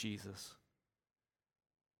deeds of Jesus?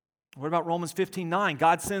 What about Romans 15:9?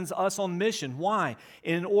 God sends us on mission. Why?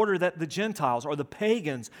 In order that the Gentiles or the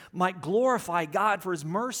pagans might glorify God for his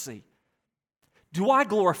mercy. Do I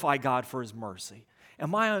glorify God for his mercy?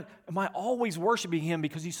 Am I always worshiping him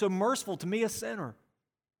because he's so merciful to me, a sinner?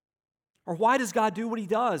 Or why does God do what he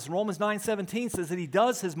does? Romans 9:17 says that he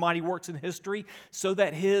does his mighty works in history so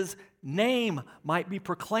that his name might be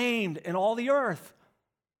proclaimed in all the earth.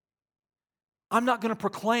 I'm not going to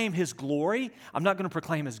proclaim his glory. I'm not going to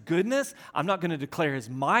proclaim his goodness. I'm not going to declare his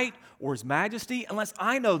might or his majesty unless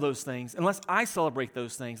I know those things, unless I celebrate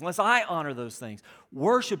those things, unless I honor those things.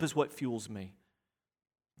 Worship is what fuels me.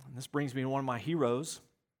 And this brings me to one of my heroes.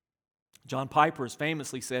 John Piper has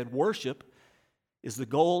famously said, worship is the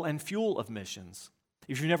goal and fuel of missions.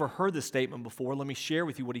 If you've never heard this statement before, let me share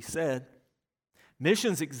with you what he said.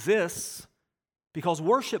 Missions exists because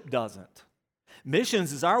worship doesn't.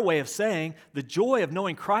 Missions is our way of saying the joy of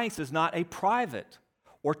knowing Christ is not a private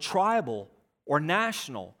or tribal or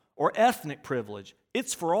national or ethnic privilege.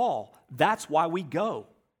 It's for all. That's why we go.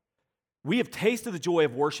 We have tasted the joy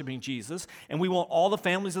of worshiping Jesus, and we want all the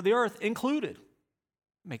families of the earth included.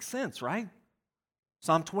 Makes sense, right?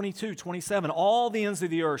 Psalm 22:27, all the ends of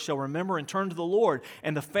the earth shall remember and turn to the Lord,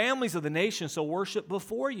 and the families of the nations shall worship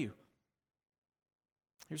before you.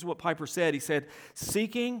 Here's what Piper said. He said,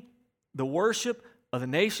 seeking the worship of the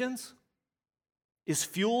nations is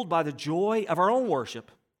fueled by the joy of our own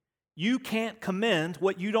worship. You can't commend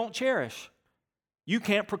what you don't cherish. You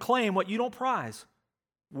can't proclaim what you don't prize.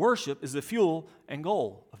 Worship is the fuel and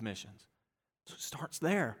goal of missions. So it starts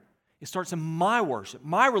there. It starts in my worship,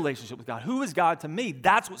 my relationship with God. Who is God to me?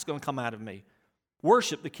 That's what's going to come out of me.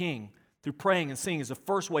 Worship the King through praying and singing is the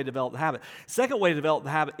first way to develop the habit. Second way to develop the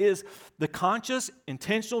habit is the conscious,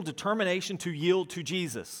 intentional determination to yield to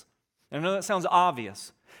Jesus. And I know that sounds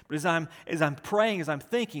obvious, but as I'm praying, as I'm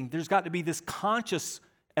thinking, there's got to be this conscious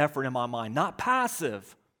effort in my mind, not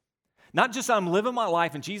passive. Not just I'm living my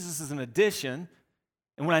life and Jesus is an addition,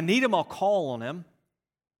 and when I need him, I'll call on him.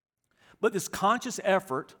 But this conscious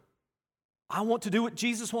effort, I want to do what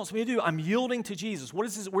Jesus wants me to do. I'm yielding to Jesus.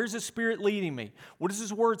 Where's his Spirit leading me? What is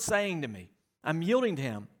his word saying to me? I'm yielding to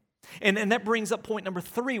him. And that brings up point number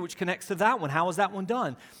 3, which connects to that one. How is that one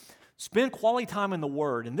done? Spend quality time in the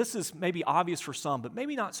Word. And this is maybe obvious for some, but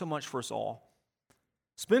maybe not so much for us all.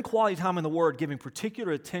 Spend quality time in the Word, giving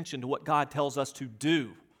particular attention to what God tells us to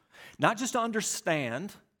do. Not just to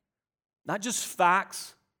understand, not just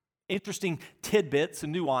facts, interesting tidbits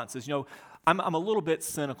and nuances. You know, I'm a little bit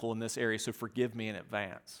cynical in this area, so forgive me in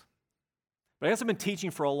advance. But I guess I've been teaching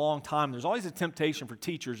for a long time. There's always a temptation for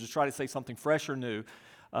teachers to try to say something fresh or new,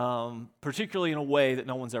 particularly in a way that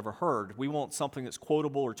no one's ever heard. We want something that's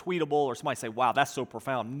quotable or tweetable, or somebody say, wow, that's so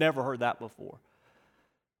profound. Never heard that before.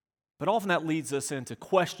 But often that leads us into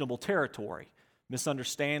questionable territory,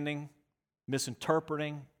 misunderstanding,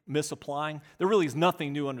 misinterpreting, misapplying. There really is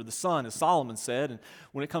nothing new under the sun, as Solomon said. And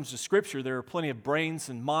when it comes to Scripture, there are plenty of brains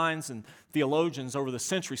and minds and theologians over the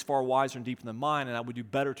centuries far wiser and deeper than mine, and I would do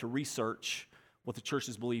better to research what the church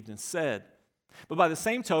has believed and said. But by the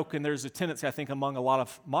same token, there's a tendency, I think, among a lot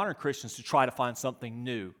of modern Christians to try to find something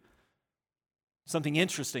new, something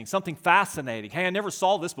interesting, something fascinating. Hey, I never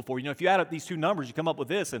saw this before. You know, if you add up these two numbers, you come up with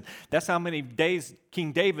this, and that's how many days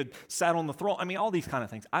King David sat on the throne. I mean, all these kind of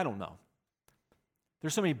things. I don't know.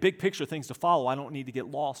 There's so many big picture things to follow. I don't need to get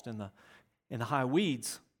lost in the high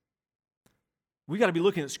weeds. We got to be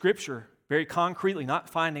looking at Scripture very concretely, not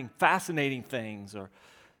finding fascinating things or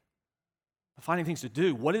finding things to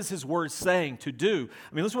do. What is his word saying to do?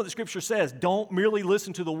 I mean, listen to what the scripture says. Don't merely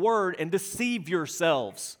listen to the word and deceive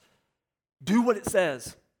yourselves. Do what it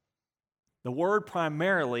says. The word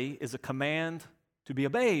primarily is a command to be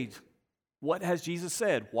obeyed. What has Jesus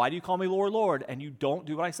said? Why do you call me Lord, Lord, and you don't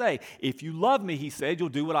do what I say? If you love me, he said, you'll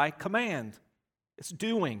do what I command. It's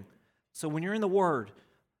doing. So when you're in the word,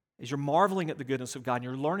 as you're marveling at the goodness of God and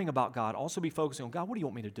you're learning about God, also be focusing on, God, what do you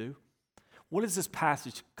want me to do? What does this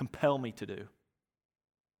passage compel me to do?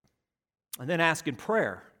 And then ask in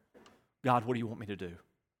prayer, God, what do you want me to do?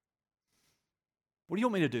 What do you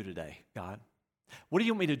want me to do today, God? What do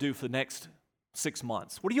you want me to do for the next 6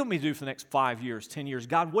 months? What do you want me to do for the next 5 years, 10 years?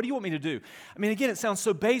 God, what do you want me to do? I mean, again, it sounds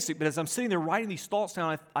so basic, but as I'm sitting there writing these thoughts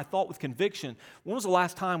down, I thought with conviction, when was the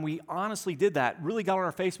last time we honestly did that, really got on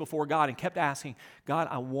our face before God and kept asking, God,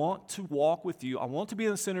 I want to walk with you. I want to be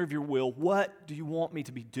in the center of your will. What do you want me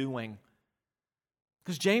to be doing?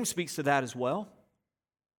 Because James speaks to that as well.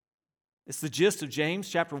 It's the gist of James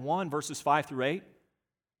chapter 1, verses 5 through 8.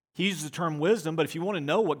 He uses the term wisdom, but if you want to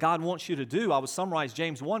know what God wants you to do, I would summarize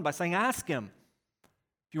James 1 by saying, ask him.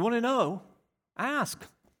 If you want to know, ask.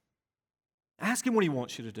 Ask him what he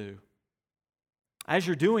wants you to do. As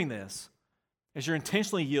you're doing this, as you're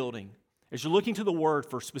intentionally yielding, as you're looking to the Word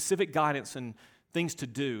for specific guidance and things to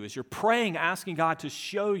do, as you're praying, asking God to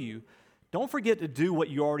show you, don't forget to do what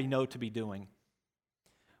you already know to be doing.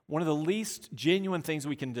 One of the least genuine things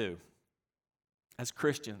we can do as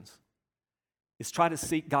Christians is try to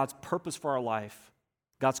seek God's purpose for our life,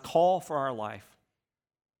 God's call for our life.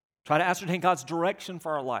 Try to ascertain God's direction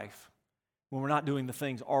for our life when we're not doing the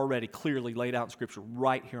things already clearly laid out in Scripture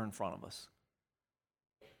right here in front of us.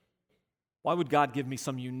 Why would God give me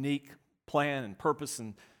some unique plan and purpose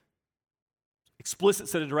and explicit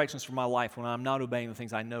set of directions for my life when I'm not obeying the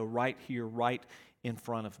things I know right here, right in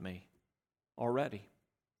front of me already?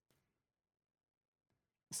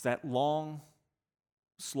 It's that long,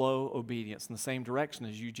 slow obedience in the same direction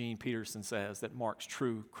as Eugene Peterson says that marks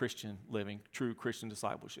true Christian living, true Christian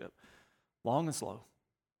discipleship. Long and slow,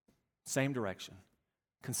 same direction,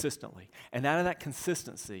 consistently. And out of that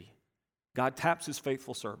consistency, God taps his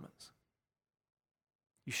faithful servants.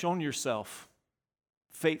 You've shown yourself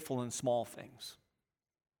faithful in small things.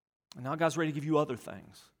 And now God's ready to give you other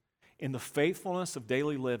things. In the faithfulness of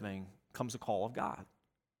daily living comes the call of God.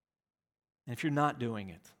 And if you're not doing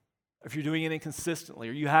it, if you're doing it inconsistently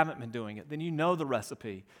or you haven't been doing it, then you know the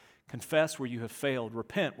recipe. Confess where you have failed.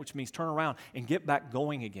 Repent, which means turn around and get back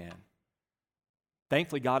going again.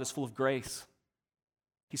 Thankfully, God is full of grace.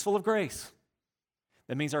 He's full of grace.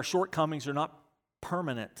 That means our shortcomings are not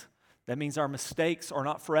permanent. That means our mistakes are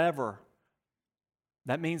not forever.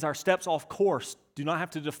 That means our steps off course do not have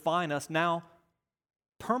to define us now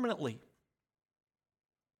permanently.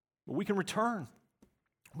 But we can return.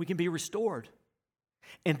 We can be restored.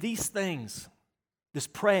 And these things, this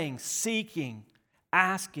praying, seeking,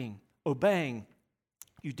 asking, obeying,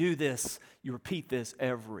 you do this, you repeat this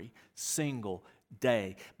every single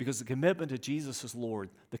day. Because the commitment to Jesus as Lord,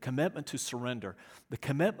 the commitment to surrender, the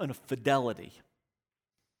commitment of fidelity,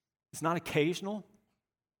 it's not occasional.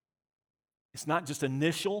 It's not just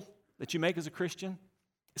initial that you make as a Christian.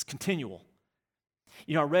 It's continual.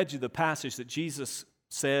 You know, I read you the passage that Jesus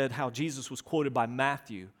said, how Jesus was quoted by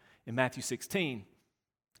Matthew in Matthew 16.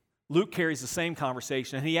 Luke carries the same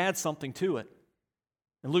conversation, and he adds something to it.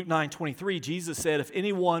 In Luke 9:23, Jesus said, if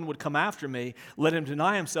anyone would come after me, let him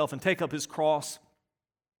deny himself and take up his cross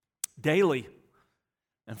daily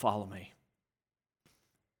and follow me.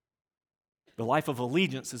 The life of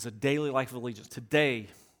allegiance is a daily life of allegiance. Today,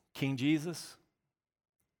 King Jesus,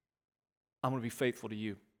 I'm going to be faithful to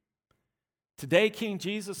you. Today, King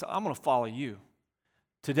Jesus, I'm going to follow you.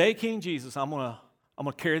 Today, King Jesus, I'm going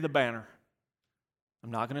to carry the banner.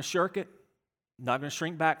 I'm not going to shirk it. I'm not going to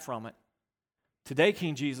shrink back from it. Today,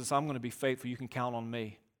 King Jesus, I'm going to be faithful. You can count on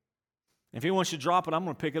me. And if anyone should drop it, I'm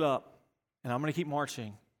going to pick it up. And I'm going to keep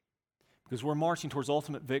marching. Because we're marching towards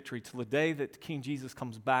ultimate victory till the day that King Jesus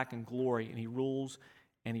comes back in glory and he rules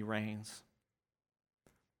and he reigns.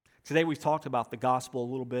 Today we've talked about the gospel a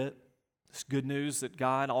little bit. It's good news that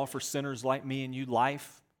God offers sinners like me and you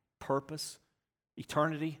life, purpose,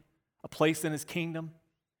 eternity, a place in his kingdom.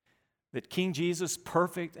 That King Jesus,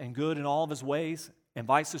 perfect and good in all of his ways,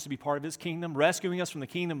 invites us to be part of his kingdom, rescuing us from the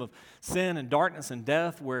kingdom of sin and darkness and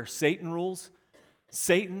death where Satan rules.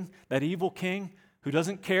 Satan, that evil king who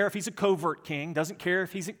doesn't care if he's a covert king, doesn't care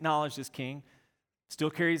if he's acknowledged as king,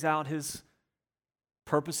 still carries out his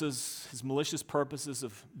purposes, his malicious purposes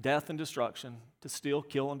of death and destruction to steal,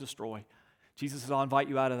 kill, and destroy. Jesus says, I'll invite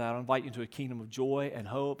you out of that. I'll invite you into a kingdom of joy and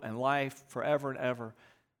hope and life forever and ever.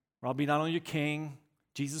 Where I'll be not only your king,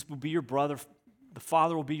 Jesus will be your brother, the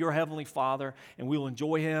Father will be your heavenly Father, and we will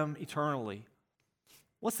enjoy him eternally.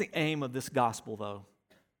 What's the aim of this gospel, though?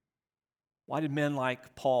 Why did men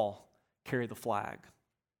like Paul carry the flag?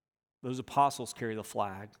 Those apostles carry the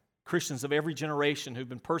flag. Christians of every generation who've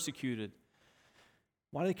been persecuted,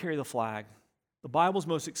 why do they carry the flag? The Bible's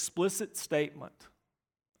most explicit statement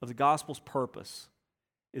of the gospel's purpose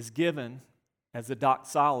is given as the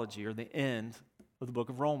doxology, or the end of the book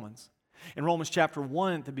of Romans. In Romans chapter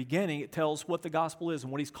 1, at the beginning, it tells what the gospel is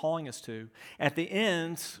and what he's calling us to. At the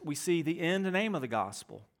end, we see the end and aim of the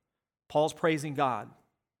gospel. Paul's praising God,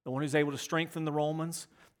 the one who's able to strengthen the Romans,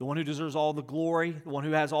 the one who deserves all the glory, the one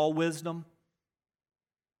who has all wisdom.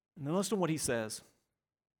 And then listen to what he says.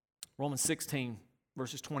 Romans 16,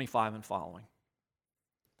 verses 25 and following.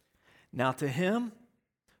 Now to him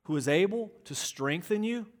who is able to strengthen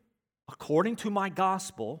you according to my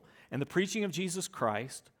gospel and the preaching of Jesus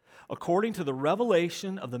Christ, according to the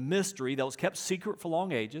revelation of the mystery that was kept secret for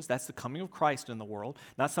long ages, that's the coming of Christ in the world,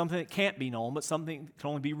 not something that can't be known, but something that can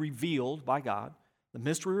only be revealed by God, the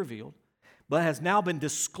mystery revealed, but has now been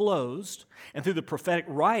disclosed, and through the prophetic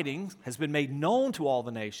writings has been made known to all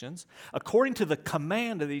the nations, according to the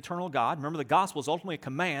command of the eternal God. Remember, the gospel is ultimately a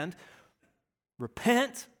command.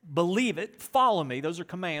 Repent, believe it, follow me. Those are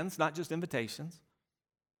commands, not just invitations.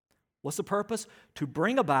 What's the purpose? To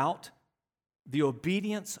bring about the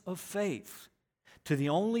obedience of faith. To the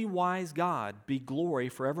only wise God be glory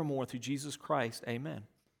forevermore through Jesus Christ. Amen.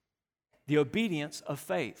 The obedience of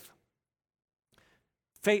faith.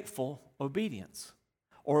 Faithful obedience,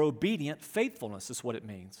 or obedient faithfulness is what it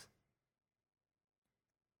means.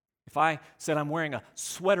 If I said I'm wearing a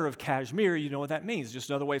sweater of cashmere, you know what that means.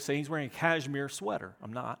 Just another way of saying he's wearing a cashmere sweater.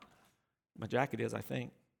 I'm not. My jacket is, I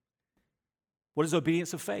think. What is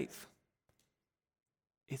obedience of faith?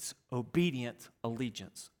 It's obedient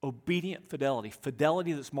allegiance, obedient fidelity,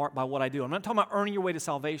 fidelity that's marked by what I do. I'm not talking about earning your way to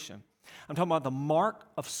salvation. I'm talking about the mark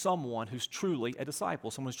of someone who's truly a disciple,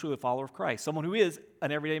 someone who's truly a follower of Christ, someone who is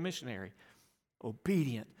an everyday missionary.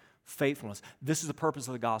 Obedient faithfulness. This is the purpose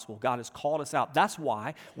of the gospel. God has called us out. That's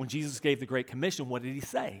why when Jesus gave the Great Commission, what did he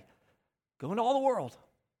say? Go into all the world.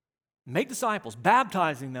 Make disciples,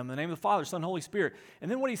 baptizing them in the name of the Father, Son, and Holy Spirit. And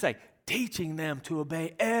then what did he say? Teaching them to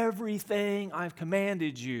obey everything I've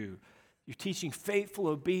commanded you. You're teaching faithful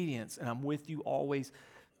obedience, and I'm with you always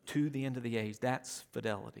to the end of the age. That's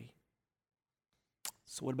fidelity.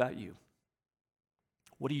 So what about you?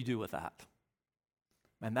 What do you do with that?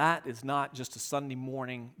 And that is not just a Sunday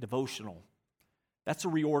morning devotional. That's a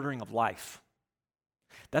reordering of life.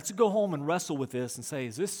 That's to go home and wrestle with this and say,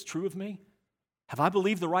 is this true of me? Have I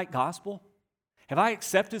believed the right gospel? Have I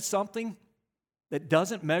accepted something that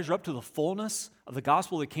doesn't measure up to the fullness of the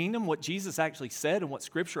gospel of the kingdom, what Jesus actually said and what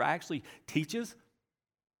Scripture actually teaches?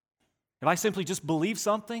 Have I simply just believed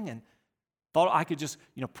something and thought I could just,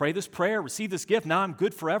 pray this prayer, receive this gift, now I'm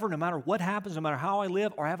good forever no matter what happens, no matter how I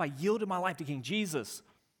live, or have I yielded my life to King Jesus?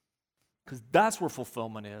 Because that's where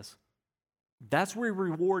fulfillment is. That's where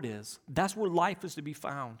reward is. That's where life is to be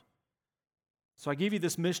found. So I give you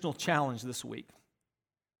this missional challenge this week,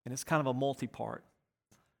 and it's kind of a multi-part.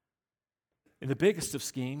 In the biggest of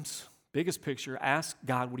schemes, biggest picture, ask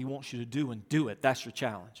God what he wants you to do and do it. That's your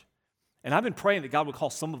challenge. And I've been praying that God would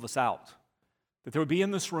call some of us out, that there would be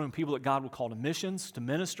in this room people that God would call to missions, to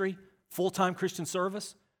ministry, full-time Christian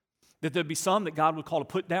service, that there'd be some that God would call to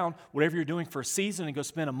put down whatever you're doing for a season and go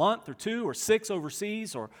spend a month or 2 or 6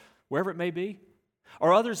 overseas or wherever it may be.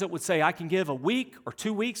 Or others that would say, I can give a week or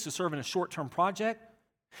 2 weeks to serve in a short-term project.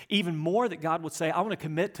 Even more that God would say, I want to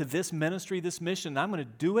commit to this ministry, this mission, and I'm going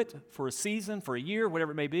to do it for a season, for a year,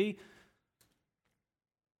 whatever it may be.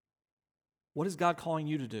 What is God calling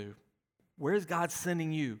you to do? Where is God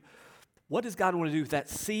sending you? What does God want to do with that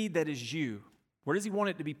seed that is you? Where does he want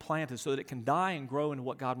it to be planted so that it can die and grow into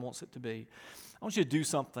what God wants it to be? I want you to do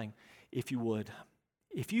something, if you would.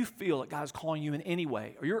 If you feel that God is calling you in any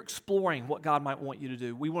way, or you're exploring what God might want you to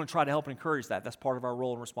do, we want to try to help and encourage that. That's part of our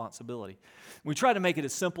role and responsibility. We try to make it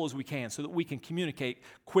as simple as we can so that we can communicate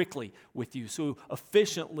quickly with you, so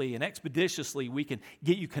efficiently and expeditiously we can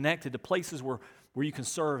get you connected to places where you can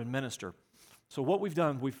serve and minister. So what we've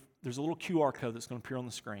done, there's a little QR code that's going to appear on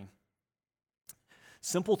the screen.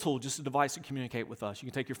 Simple tool, just a device to communicate with us. You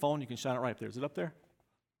can take your phone, you can shine it right up there. Is it up there?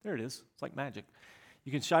 There it is. It's like magic.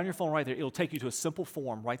 You can shine your phone right there. It'll take you to a simple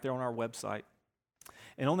form right there on our website.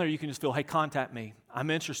 And on there you can just feel, hey, contact me. I'm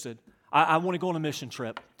interested. I want to go on a mission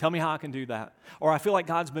trip. Tell me how I can do that. Or I feel like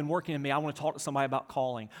God's been working in me. I want to talk to somebody about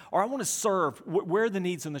calling. Or I want to serve. Where are the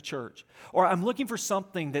needs in the church? Or I'm looking for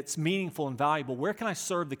something that's meaningful and valuable. Where can I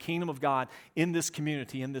serve the kingdom of God in this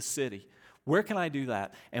community, in this city? Where can I do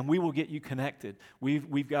that? And we will get you connected.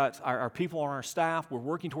 We've got our people on our staff. We're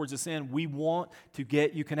working towards this end. We want to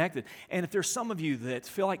get you connected. And if there's some of you that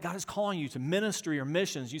feel like God is calling you to ministry or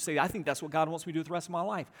missions, you say, I think that's what God wants me to do with the rest of my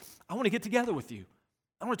life. I want to get together with you.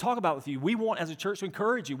 I want to talk about it with you. We want, as a church, to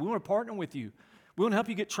encourage you. We want to partner with you. We want to help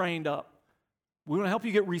you get trained up. We want to help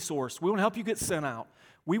you get resourced. We want to help you get sent out.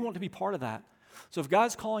 We want to be part of that. So if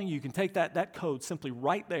God's calling you, you can take that code simply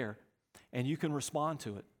right there, and you can respond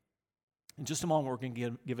to it. In just a moment, we're going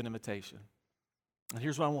to give an invitation. And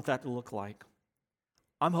here's what I want that to look like.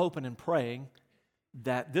 I'm hoping and praying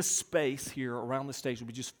that this space here around the stage will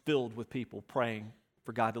be just filled with people praying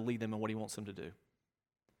for God to lead them in what He wants them to do.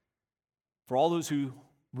 For all those who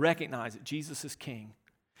recognize that Jesus is King,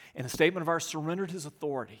 and a statement of our surrender to His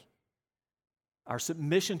authority, our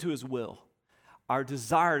submission to His will, our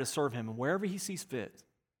desire to serve Him, and wherever He sees fit,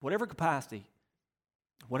 whatever capacity,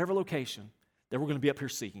 whatever location, that we're going to be up here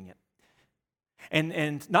seeking it.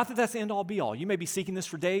 And not that that's the end all be all. You may be seeking this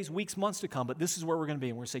for days, weeks, months to come, but this is where we're going to be.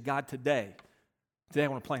 And we're going to say, God, today I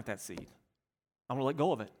want to plant that seed. I'm going to let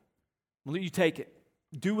go of it. I'm going to let you take it.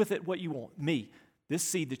 Do with it what you want. Me, this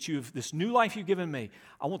seed this new life you've given me,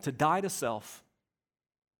 I want to die to self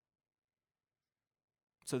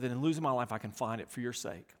so that in losing my life, I can find it for your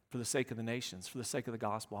sake, for the sake of the nations, for the sake of the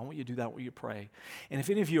gospel. I want you to do that. I want you to pray. And if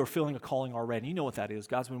any of you are feeling a calling already, you know what that is.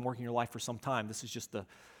 God's been working your life for some time. This is just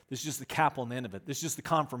the cap on the end of it. This is just the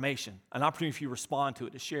confirmation, an opportunity for you to respond to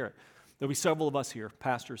it, to share it. There'll be several of us here,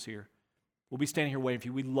 pastors here. We'll be standing here waiting for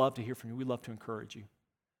you. We'd love to hear from you. We'd love to encourage you.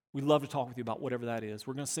 We'd love to talk with you about whatever that is.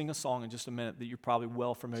 We're going to sing a song in just a minute that you're probably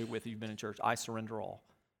well familiar with if you've been in church. I surrender all.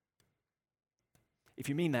 If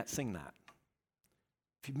you mean that, sing that.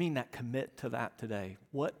 If you mean that, commit to that today.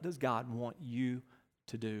 What does God want you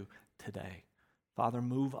to do today? Father,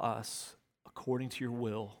 move us according to your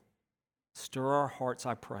will. Stir our hearts,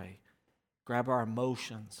 I pray. Grab our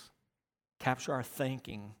emotions. Capture our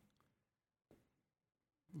thinking.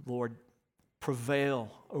 Lord,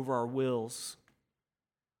 prevail over our wills.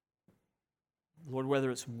 Lord,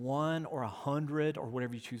 whether it's 1 or 100 or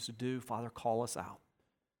whatever you choose to do, Father, call us out.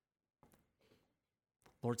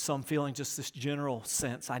 Lord, some feeling just this general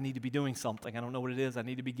sense, I need to be doing something. I don't know what it is. I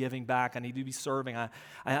need to be giving back. I need to be serving.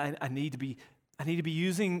 I need to be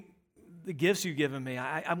using the gifts you've given me.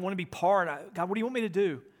 I want to be part. God, what do you want me to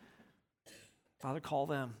do? Father, call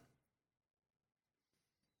them.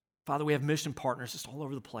 Father, we have mission partners just all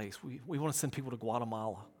over the place. We want to send people to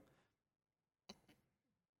Guatemala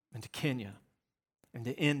and to Kenya and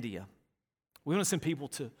to India. We want to send people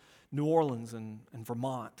to New Orleans and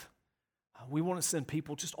Vermont. We want to send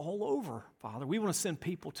people just all over, Father. We want to send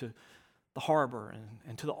people to the harbor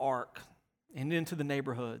and to the Ark and into the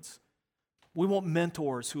neighborhoods. We want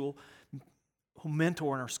mentors who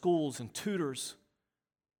mentor in our schools and tutors.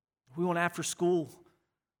 We want after school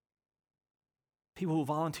people who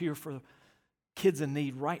volunteer for kids in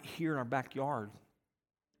need right here in our backyard.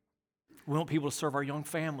 We want people to serve our young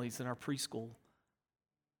families in our preschool.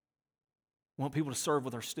 We want people to serve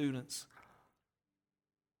with our students.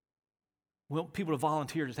 We want people to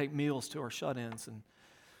volunteer to take meals to our shut-ins. And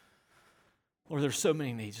Lord, there's so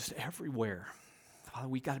many needs just everywhere. Father,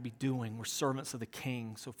 we got to be doing. We're servants of the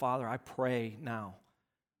King. So, Father, I pray now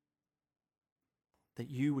that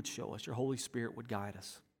you would show us, your Holy Spirit would guide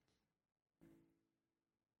us.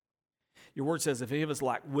 Your word says, if any of us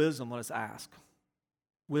lack wisdom, let us ask.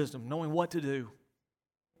 Wisdom, knowing what to do,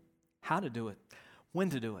 how to do it, when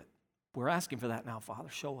to do it. We're asking for that now, Father.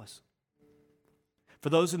 Show us. For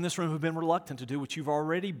those in this room who've been reluctant to do what you've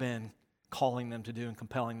already been calling them to do and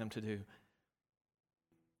compelling them to do.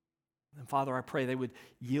 And Father, I pray they would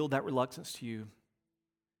yield that reluctance to you.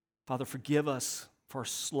 Father, forgive us for our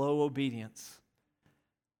slow obedience.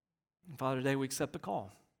 And Father, today we accept the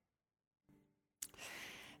call.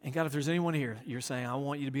 And God, if there's anyone here, you're saying, I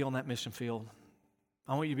want you to be on that mission field.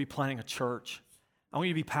 I want you to be planting a church. I want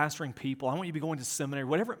you to be pastoring people. I want you to be going to seminary,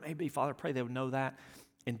 whatever it may be. Father, I pray they would know that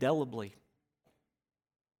indelibly.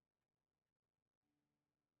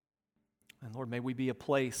 And Lord, may we be a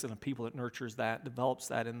place and a people that nurtures that, develops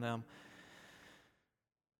that in them,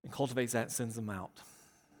 and cultivates that and sends them out.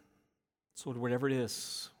 So Lord, whatever it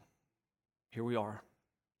is, here we are.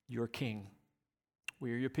 You're King.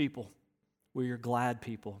 We are your people. We're your glad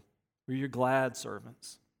people. We're your glad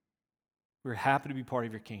servants. We're happy to be part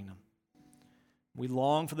of your kingdom. We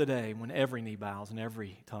long for the day when every knee bows and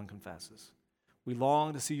every tongue confesses. We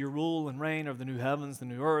long to see your rule and reign over the new heavens, the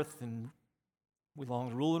new earth, and we long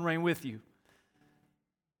to rule and reign with you,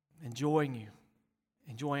 enjoying you,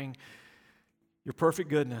 enjoying your perfect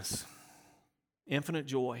goodness, infinite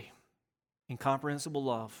joy, incomprehensible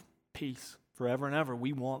love, peace forever and ever.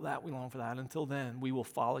 We want that. We long for that. Until then, we will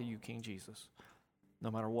follow you, King Jesus,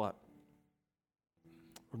 no matter what.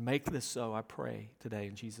 Make this so, I pray today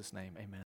in Jesus' name. Amen.